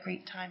 I had a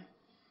great time.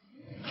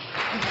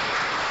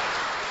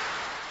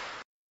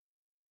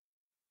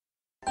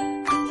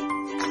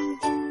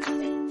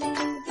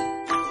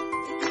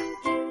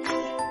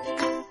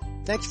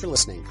 Thanks for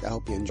listening. I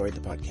hope you enjoyed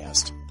the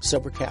podcast.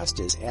 Sobercast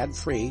is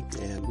ad-free,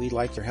 and we'd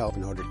like your help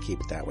in order to keep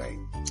it that way.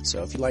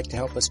 So if you'd like to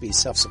help us be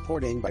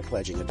self-supporting by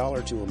pledging $1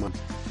 or $2 a month,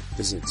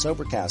 visit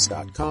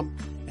Sobercast.com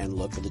and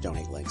look for the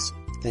donate links.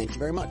 Thank you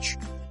very much.